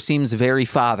Kruger seems very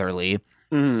fatherly.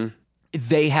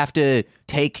 They have to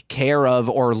take care of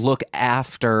or look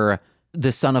after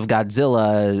the son of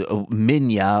Godzilla,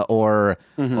 Minya, or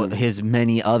his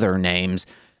many other names.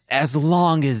 As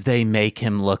long as they make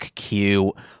him look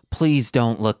cute, please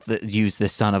don't use the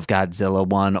son of Godzilla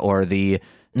one or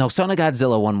son of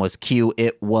Godzilla one was cute.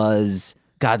 It was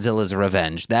Godzilla's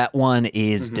Revenge. That one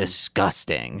is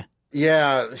disgusting.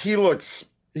 Yeah, he looks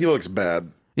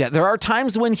bad. Yeah, there are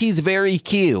times when he's very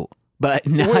cute, but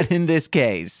not in this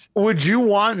case. Would you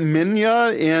want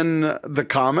Minya in the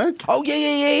comic? Oh,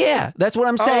 yeah. That's what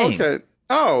I'm saying. Oh, okay.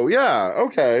 Oh, yeah.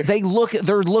 Okay.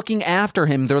 They're looking after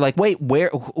him. They're like, wait,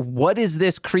 what is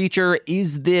this creature?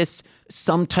 Is this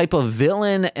some type of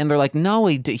villain? And they're like, no,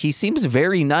 he seems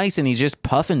very nice and he's just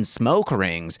puffing smoke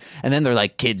rings. And then they're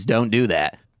like, kids, don't do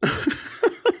that.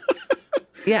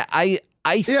 Yeah, I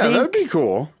think that'd be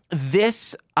cool.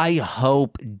 This, I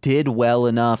hope, did well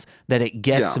enough that it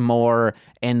gets more,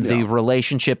 and the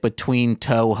relationship between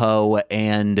Toho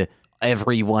and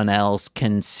everyone else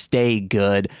can stay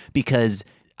good, because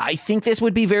I think this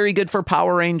would be very good for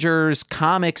Power Rangers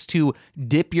comics to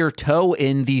dip your toe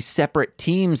in these separate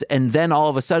teams, and then all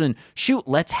of a sudden, shoot,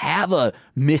 let's have a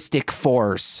Mystic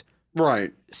Force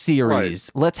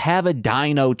series. Let's have a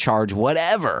Dino Charge,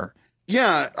 whatever.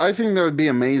 Yeah, I think that would be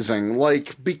amazing.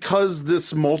 Like, because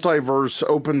this multiverse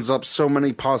opens up so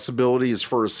many possibilities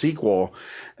for a sequel,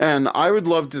 and I would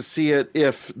love to see it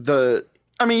if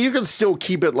you could still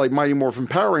keep it like Mighty Morphin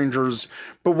Power Rangers,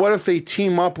 but what if they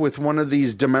team up with one of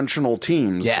these dimensional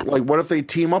teams? Yeah. Like, what if they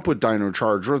team up with Dino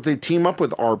Charge, or if they team up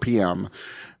with RPM?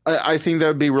 I think that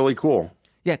would be really cool.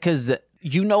 Yeah, because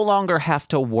you no longer have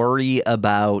to worry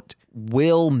about,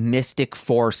 will Mystic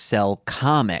Force sell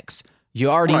comics? You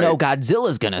already know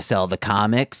Godzilla's going to sell the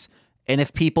comics. And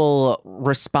if people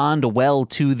respond well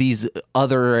to these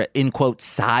other, in quote,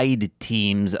 side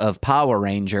teams of Power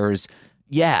Rangers,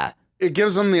 it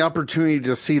gives them the opportunity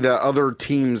to see that other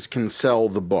teams can sell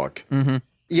the book.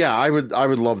 Yeah, I would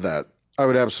love that. I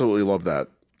would absolutely love that.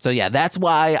 So yeah, that's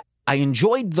why I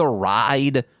enjoyed the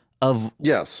ride of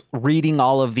reading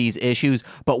all of these issues.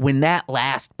 But when that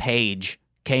last page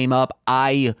came up,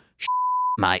 I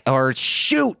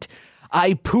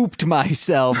pooped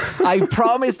myself. I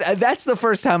promised. That's the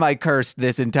first time I cursed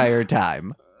this entire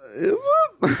time. Is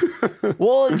it?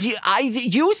 Well,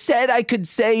 you said I could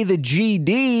say the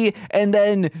GD, and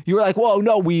then you were like, "Whoa,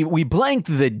 no, we blanked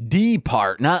the D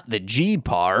part, not the G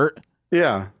part."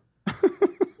 Yeah.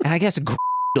 And I guess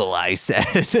I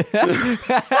said.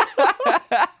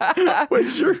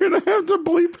 Which you're gonna have to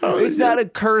bleep out. It's not a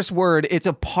curse word. It's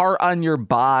a part on your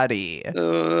body, but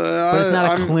it's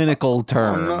not a clinical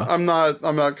term. I'm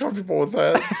not comfortable with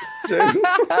that, James.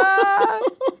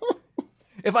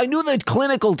 If I knew the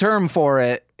clinical term for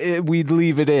it, we'd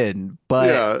leave it in.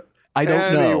 But I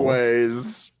don't know.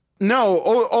 Anyways, no.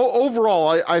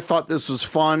 Overall, I thought this was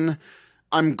fun.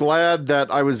 I'm glad that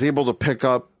I was able to pick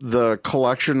up the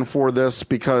collection for this,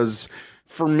 because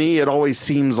for me, it always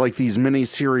seems like these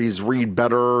miniseries read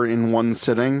better in one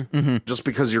sitting, just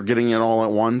because you're getting it all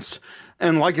at once.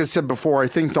 And like I said before, I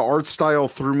think the art style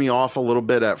threw me off a little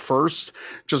bit at first,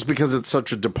 just because it's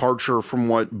such a departure from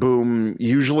what Boom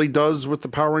usually does with the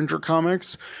Power Ranger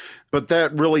comics. But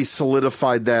that really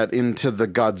solidified that into the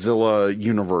Godzilla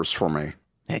universe for me.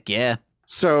 Heck yeah.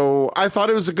 So I thought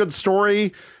it was a good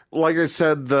story. Like I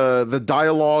said, the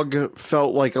dialogue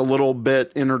felt like a little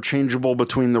bit interchangeable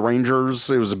between the Rangers.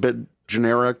 It was a bit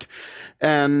generic.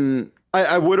 And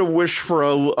I would have wished for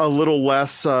a little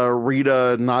less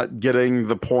Rita not getting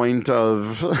the point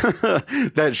of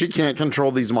that she can't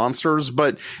control these monsters.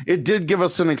 But it did give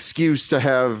us an excuse to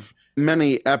have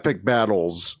many epic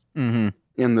battles. You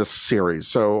in this series.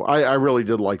 So I really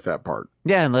did like that part.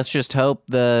 Yeah, and let's just hope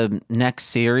the next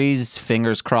series,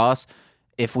 fingers crossed,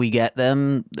 if we get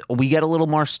them, we get a little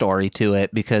more story to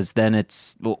it, because then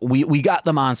it's we got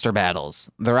the monster battles.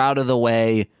 They're out of the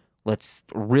way. Let's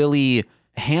really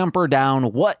hamper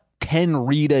down what can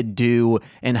Rita do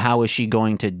and how is she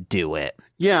going to do it.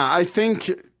 Yeah, I think,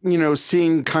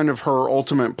 seeing kind of her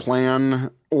ultimate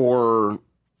plan, or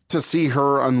to see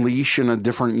her unleash in a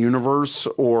different universe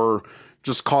or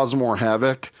just cause more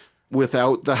havoc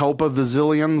without the help of the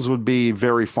Zillions would be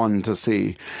very fun to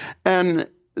see. And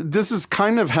this is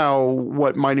kind of how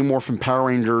what Mighty Morphin Power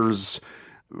Rangers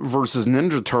versus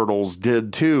Ninja Turtles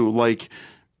did too. Like,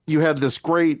 you had this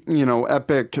great,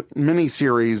 epic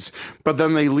miniseries, but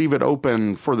then they leave it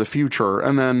open for the future.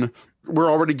 And then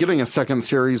we're already getting a second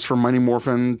series for Mighty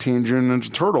Morphin Teenage Mutant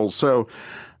Ninja Turtles. So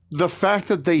the fact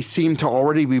that they seem to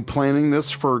already be planning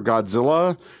this for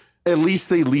Godzilla, at least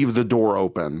they leave the door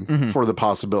open for the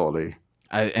possibility.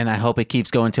 And I hope it keeps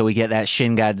going till we get that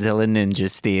Shin Godzilla Ninja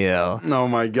Steel. Oh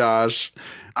my gosh.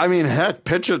 I mean, heck,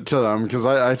 pitch it to them, because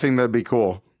I think that'd be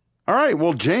cool. All right.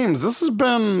 Well, James, this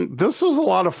was a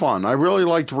lot of fun. I really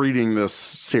liked reading this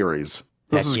series.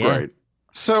 This is great.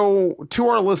 So, to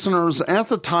our listeners, at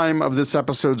the time of this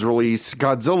episode's release,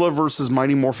 Godzilla vs.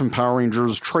 Mighty Morphin Power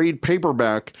Rangers trade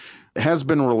paperback has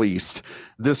been released.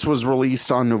 This was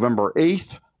released on November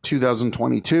 8th,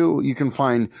 2022. You can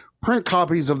find print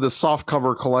copies of the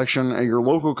softcover collection at your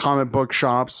local comic book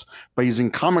shops by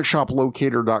using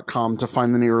comicshoplocator.com to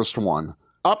find the nearest one.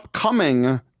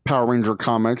 Upcoming Power Ranger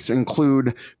comics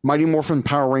include Mighty Morphin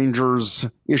Power Rangers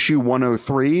issue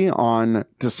 103 on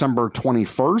December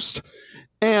 21st,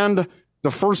 and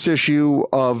the first issue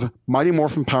of Mighty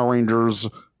Morphin Power Rangers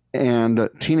and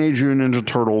Teenage Mutant Ninja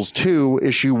Turtles 2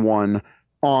 issue 1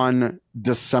 on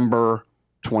December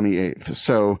 28th.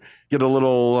 So get a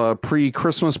little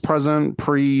pre-Christmas present,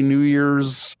 pre-New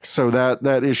Year's. So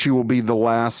that issue will be the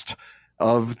last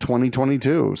of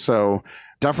 2022. So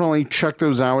definitely check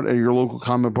those out at your local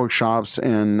comic book shops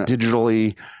and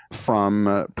digitally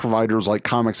from providers like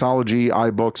Comixology,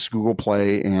 iBooks, Google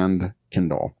Play, and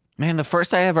Kindle. Man, the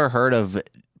first I ever heard of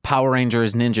Power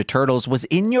Rangers Ninja Turtles was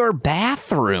in your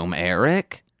bathroom,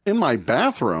 Eric. In my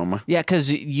bathroom? Yeah,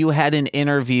 because you had an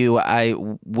interview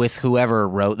with whoever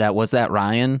wrote that. Was that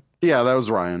Ryan? Yeah, that was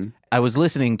Ryan. I was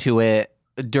listening to it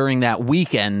during that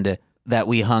weekend that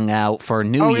we hung out for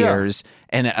New Year's,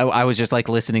 and I was just like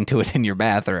listening to it in your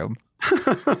bathroom.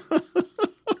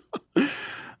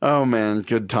 Oh, man,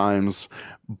 good times.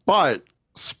 But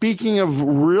speaking of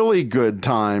really good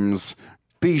times,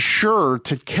 be sure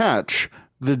to catch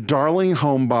the Darling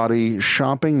Homebody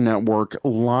Shopping Network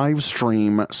live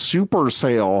stream super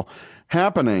sale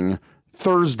happening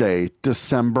Thursday,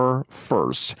 December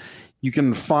 1st. You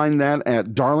can find that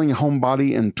at Darling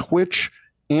Homebody in Twitch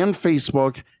and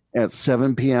Facebook at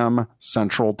 7 p.m.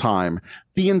 Central Time.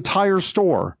 The entire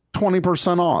store,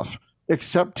 20% off,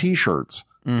 except t-shirts.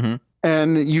 Mm-hmm.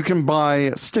 And you can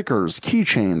buy stickers,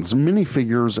 keychains,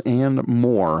 minifigures, and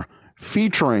more,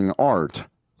 featuring art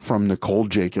from Nicole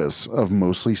Jacobs of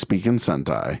Mostly Speakin'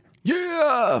 Sentai.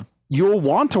 Yeah! You'll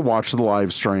want to watch the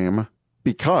live stream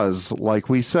because, like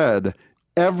we said,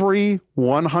 every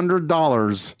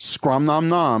 $100 scrum nom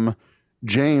nom,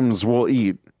 James will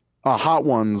eat a Hot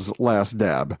Ones Last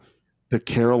Dab, the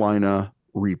Carolina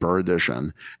Reaper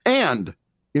edition. And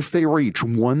if they reach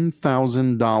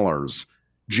 $1,000,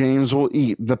 James will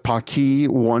eat the Paqui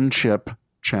One Chip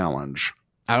Challenge.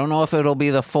 I don't know if it'll be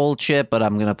the full chip, but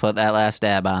I'm going to put that Last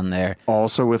Dab on there.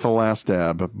 Also with a Last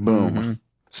Dab. Boom. Mm-hmm.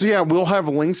 So yeah, we'll have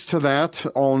links to that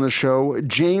all in the show.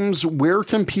 James, where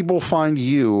can people find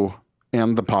you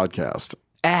and the podcast?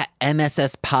 At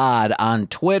MSS Pod on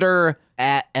Twitter,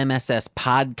 at MSS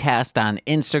Podcast on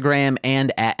Instagram,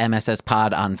 and at MSS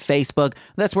Pod on Facebook.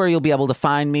 That's where you'll be able to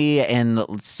find me and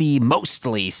see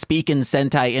mostly Speakin'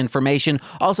 Sentai information.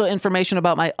 Also information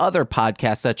about my other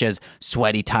podcasts, such as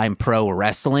Sweaty Time Pro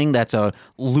Wrestling. That's a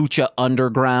Lucha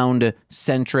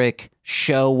Underground-centric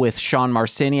show with Sean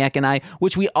Marciniak and I,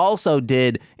 which we also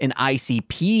did an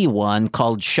ICP one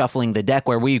called Shuffling the Deck,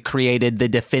 where we created the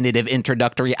definitive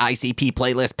introductory ICP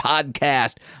playlist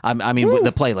podcast.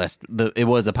 The playlist, it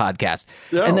was a podcast.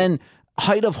 Yeah. And then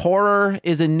Height of Horror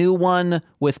is a new one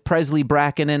with Presley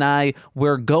Bracken and I.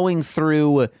 We're going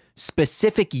through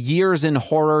specific years in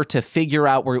horror to figure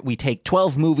out where we take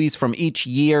 12 movies from each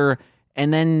year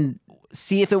and then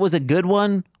see if it was a good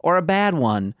one or a bad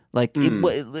one. Like,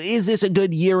 is this a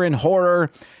good year in horror?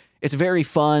 It's very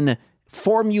fun.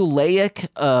 Formulaic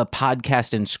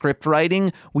podcast and script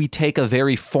writing. We take a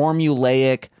very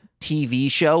formulaic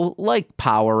TV show like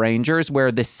Power Rangers,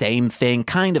 where the same thing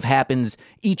kind of happens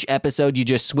each episode. You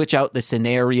just switch out the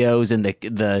scenarios and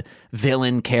the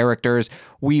villain characters.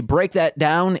 We break that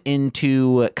down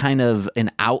into kind of an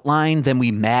outline, then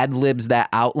we Mad Libs that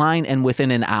outline, and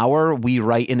within an hour, we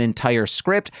write an entire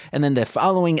script, and then the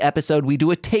following episode, we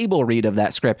do a table read of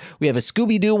that script. We have a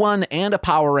Scooby-Doo one and a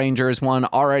Power Rangers one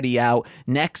already out.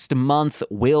 Next month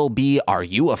will be Are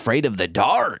You Afraid of the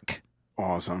Dark?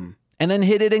 Awesome. And then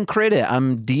Hit It and Crit It.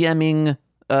 I'm DMing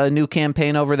a new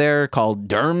campaign over there called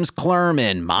Derms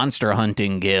Clerman Monster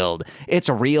Hunting Guild. It's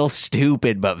real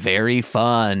stupid, but very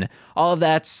fun. All of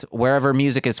that's wherever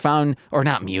music is found, or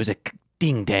not music,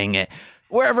 ding dang it,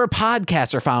 wherever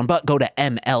podcasts are found, but go to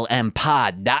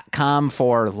mlmpod.com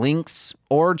for links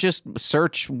or just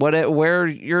search where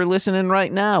you're listening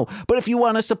right now. But if you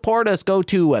want to support us, go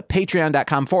to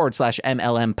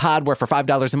patreon.com/mlmpod, where for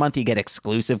 $5 a month, you get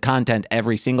exclusive content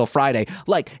every single Friday,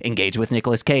 like Engage with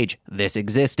Nicolas Cage, This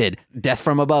Existed, Death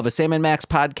from Above, a Sam and Max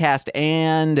podcast,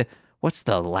 and what's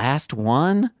the last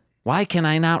one? Why can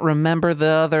I not remember the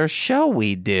other show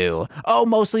we do? Oh,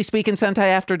 Mostly Speaking Sentai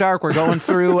After Dark. We're going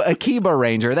through Akiba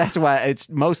Ranger. That's why it's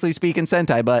Mostly Speaking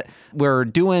Sentai, but we're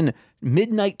doing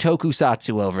Midnight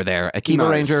Tokusatsu over there. Akiba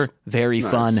Ranger, very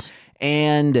fun.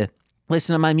 And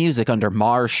listen to my music under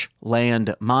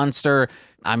Marshland Monster.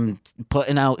 I'm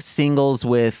putting out singles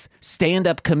with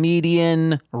stand-up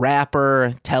comedian,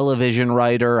 rapper, television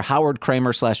writer, Howard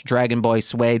Kramer / Dragon Boy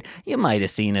Suede. You might have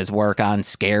seen his work on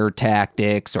Scare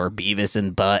Tactics or Beavis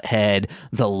and Butthead,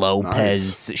 The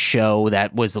Lopez Show.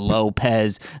 That was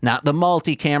Lopez, not the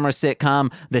multi-camera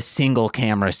sitcom, the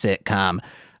single-camera sitcom.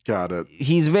 Got it.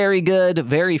 He's very good,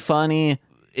 very funny.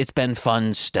 It's been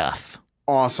fun stuff.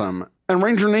 Awesome. And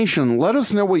Ranger Nation, let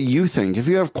us know what you think. If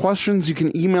you have questions, you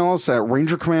can email us at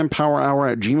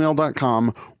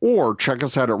rangercommandpowerhour@gmail.com or check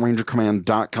us out at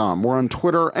rangercommand.com. We're on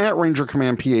Twitter at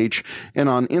rangercommandph and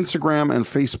on Instagram and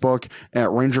Facebook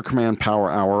at Ranger Command Power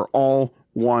Hour, all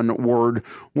one word.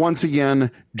 Once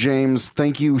again, James,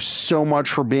 thank you so much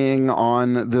for being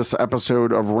on this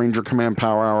episode of Ranger Command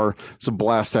Power Hour. It's a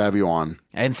blast to have you on.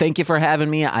 And thank you for having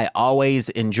me. I always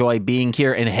enjoy being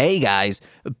here. And hey, guys,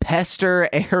 pester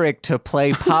Eric to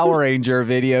play Power Ranger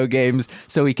video games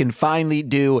so we can finally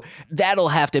do. That'll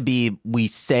have to be, we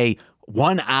say,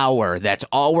 1 hour. That's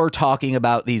all we're talking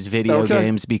about these video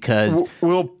games, because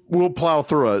we'll plow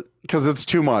through it because it's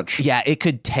too much. Yeah, it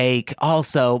could take.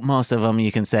 Also, most of them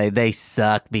you can say they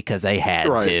suck because they had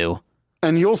to.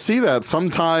 And you'll see that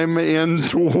sometime in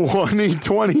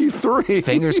 2023.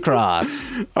 Fingers crossed.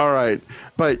 All right.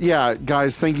 But yeah,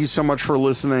 guys, thank you so much for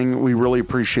listening. We really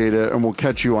appreciate it. And we'll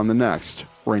catch you on the next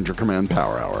Ranger Command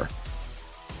Power Hour.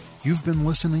 You've been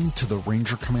listening to the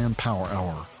Ranger Command Power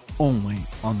Hour, only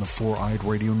on the 4-Eyed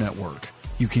Radio Network.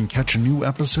 You can catch a new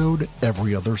episode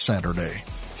every other Saturday.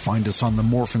 Find us on the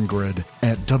Morphin Grid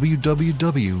at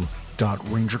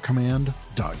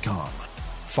www.rangercommand.com.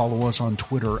 Follow us on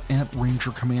Twitter at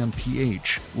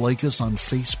RangerCommandPH. Like us on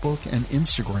Facebook and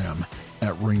Instagram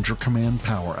at Ranger Command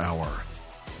Power Hour.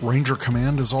 Ranger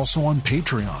Command is also on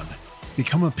Patreon.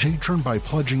 Become a patron by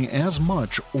pledging as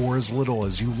much or as little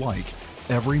as you like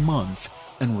every month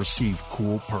and receive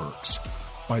cool perks.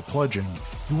 By pledging,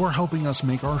 you are helping us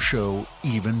make our show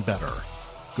even better.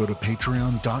 Go to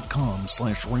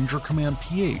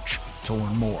patreon.com/RangerCommandPH to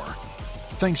learn more.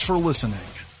 Thanks for listening.